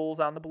Believe in Bulls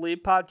on the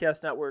Believe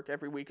Podcast Network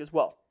every week as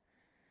well.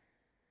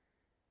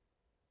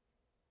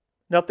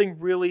 Nothing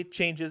really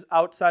changes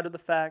outside of the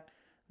fact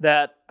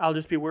that I'll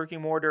just be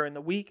working more during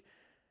the week,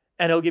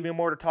 and it'll give me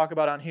more to talk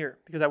about on here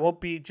because I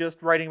won't be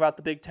just writing about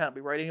the Big Ten. I'll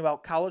be writing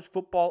about college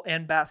football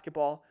and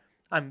basketball.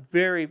 I'm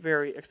very,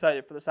 very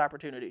excited for this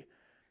opportunity.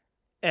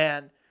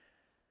 And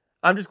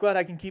I'm just glad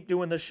I can keep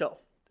doing this show.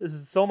 This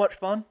is so much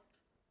fun.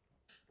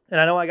 And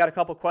I know I got a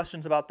couple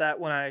questions about that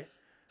when I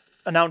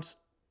announced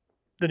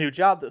the new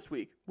job this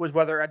week, was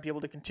whether I'd be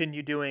able to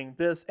continue doing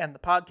this and the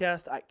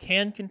podcast. I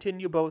can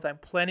continue both. I'm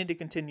planning to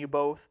continue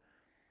both.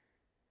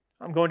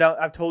 I'm going down,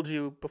 I've told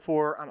you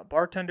before, I'm a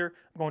bartender.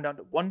 I'm going down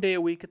to 1 day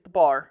a week at the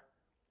bar.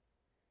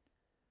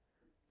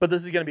 But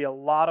this is going to be a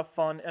lot of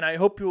fun, and I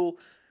hope you'll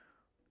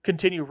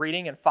continue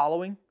reading and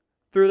following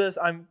through this.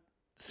 I'm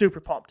super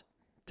pumped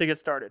to get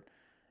started.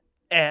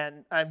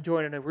 And I'm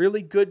joining a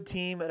really good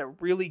team at a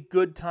really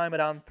good time at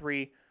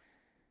On3.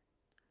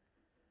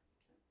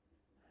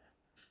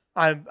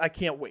 I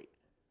can't wait.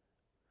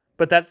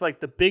 But that's like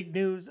the big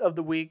news of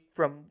the week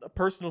from a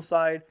personal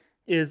side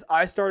is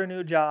I start a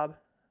new job,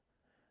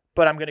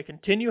 but I'm going to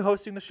continue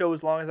hosting the show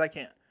as long as I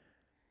can.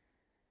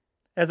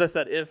 As I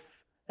said,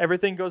 if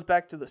everything goes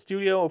back to the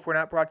studio, if we're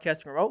not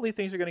broadcasting remotely,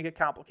 things are going to get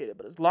complicated.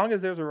 But as long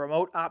as there's a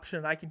remote option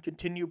and I can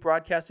continue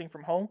broadcasting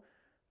from home,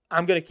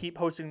 I'm going to keep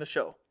hosting the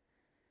show.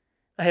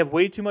 I have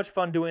way too much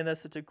fun doing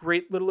this. It's a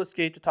great little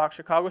escape to talk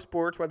Chicago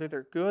sports, whether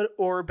they're good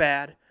or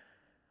bad.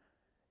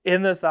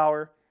 In this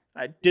hour,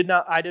 I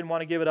didn't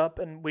want to give it up,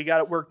 and we got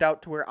it worked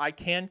out to where I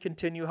can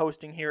continue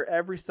hosting here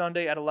every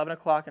Sunday at 11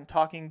 o'clock and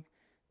talking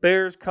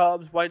Bears,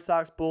 Cubs, White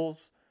Sox,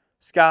 Bulls,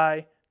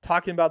 Sky,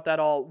 talking about that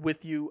all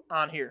with you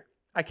on here.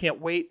 I can't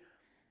wait.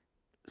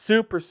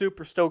 Super,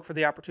 super stoked for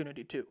the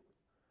opportunity too.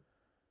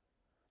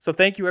 So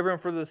thank you everyone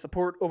for the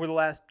support over the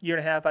last year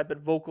and a half. I've been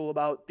vocal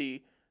about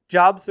the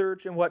job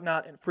search and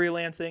whatnot and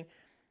freelancing,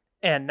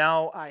 and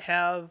now I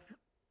have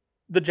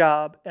the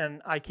job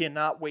and I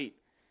cannot wait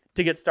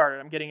to get started.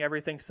 I'm getting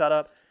everything set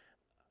up.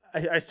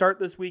 I start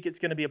this week. It's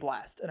going to be a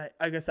blast. And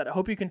like I said, I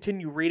hope you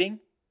continue reading.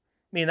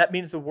 I mean, that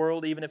means the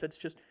world, even if it's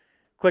just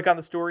click on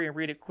the story and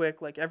read it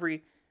quick. Like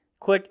every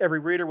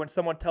reader, when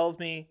someone tells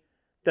me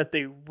that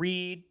they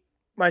read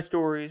my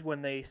stories,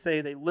 when they say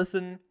they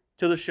listen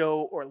to the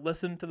show or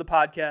listen to the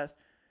podcast,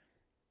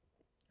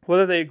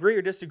 whether they agree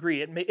or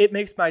disagree, it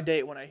makes my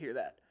day when I hear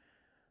that.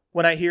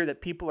 When I hear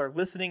that people are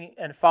listening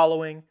and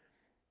following,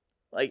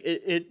 like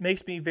it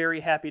makes me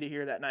very happy to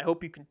hear that. And I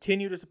hope you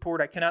continue to support.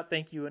 I cannot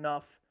thank you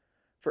enough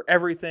for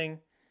everything.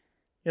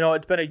 You know,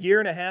 it's been a year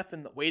and a half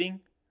in the waiting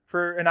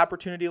for an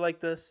opportunity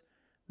like this,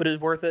 but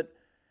it's worth it.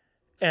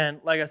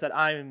 And like I said,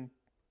 I'm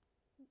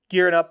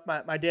gearing up.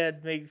 My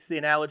dad makes the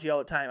analogy all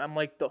the time. I'm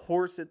like the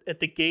horse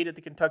at the gate at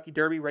the Kentucky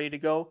Derby ready to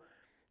go.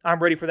 I'm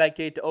ready for that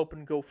gate to open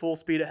and go full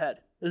speed ahead.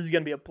 This is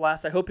going to be a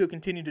blast. I hope you'll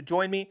continue to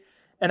join me.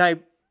 And I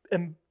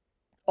am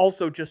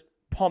also just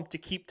pumped to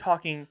keep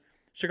talking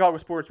Chicago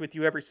sports with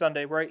you every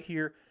Sunday right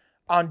here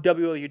on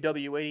WLUW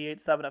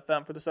 88.7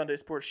 FM for the Sunday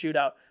Sports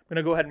Shootout. I'm going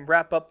to go ahead and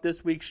wrap up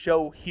this week's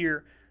show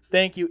here.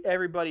 Thank you,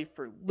 everybody,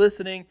 for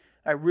listening.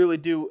 I really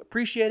do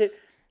appreciate it.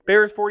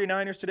 Bears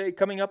 49ers today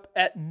coming up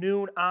at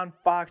noon on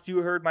Fox. You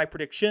heard my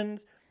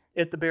predictions.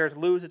 If the Bears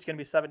lose, it's going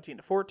to be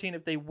 17-14.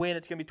 If they win,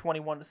 it's going to be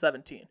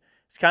 21-17.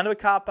 It's kind of a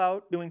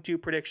cop-out doing two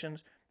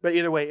predictions, but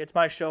either way, it's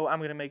my show. I'm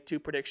going to make two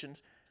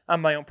predictions.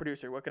 I'm my own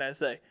producer. What can I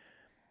say?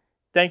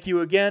 Thank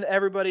you again,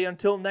 everybody.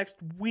 Until next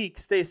week,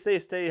 stay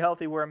safe, stay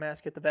healthy, wear a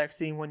mask, get the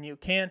vaccine when you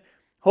can.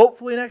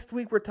 Hopefully next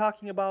week we're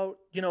talking about,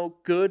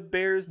 good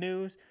Bears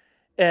news,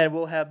 and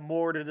we'll have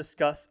more to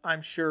discuss,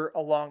 I'm sure,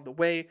 along the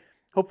way.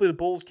 Hopefully the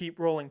Bulls keep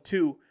rolling,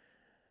 too.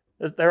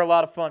 They're a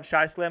lot of fun.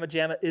 Shy Slamma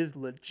Jamma is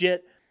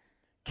legit.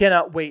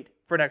 Cannot wait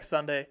for next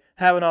Sunday.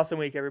 Have an awesome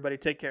week, everybody.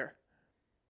 Take care.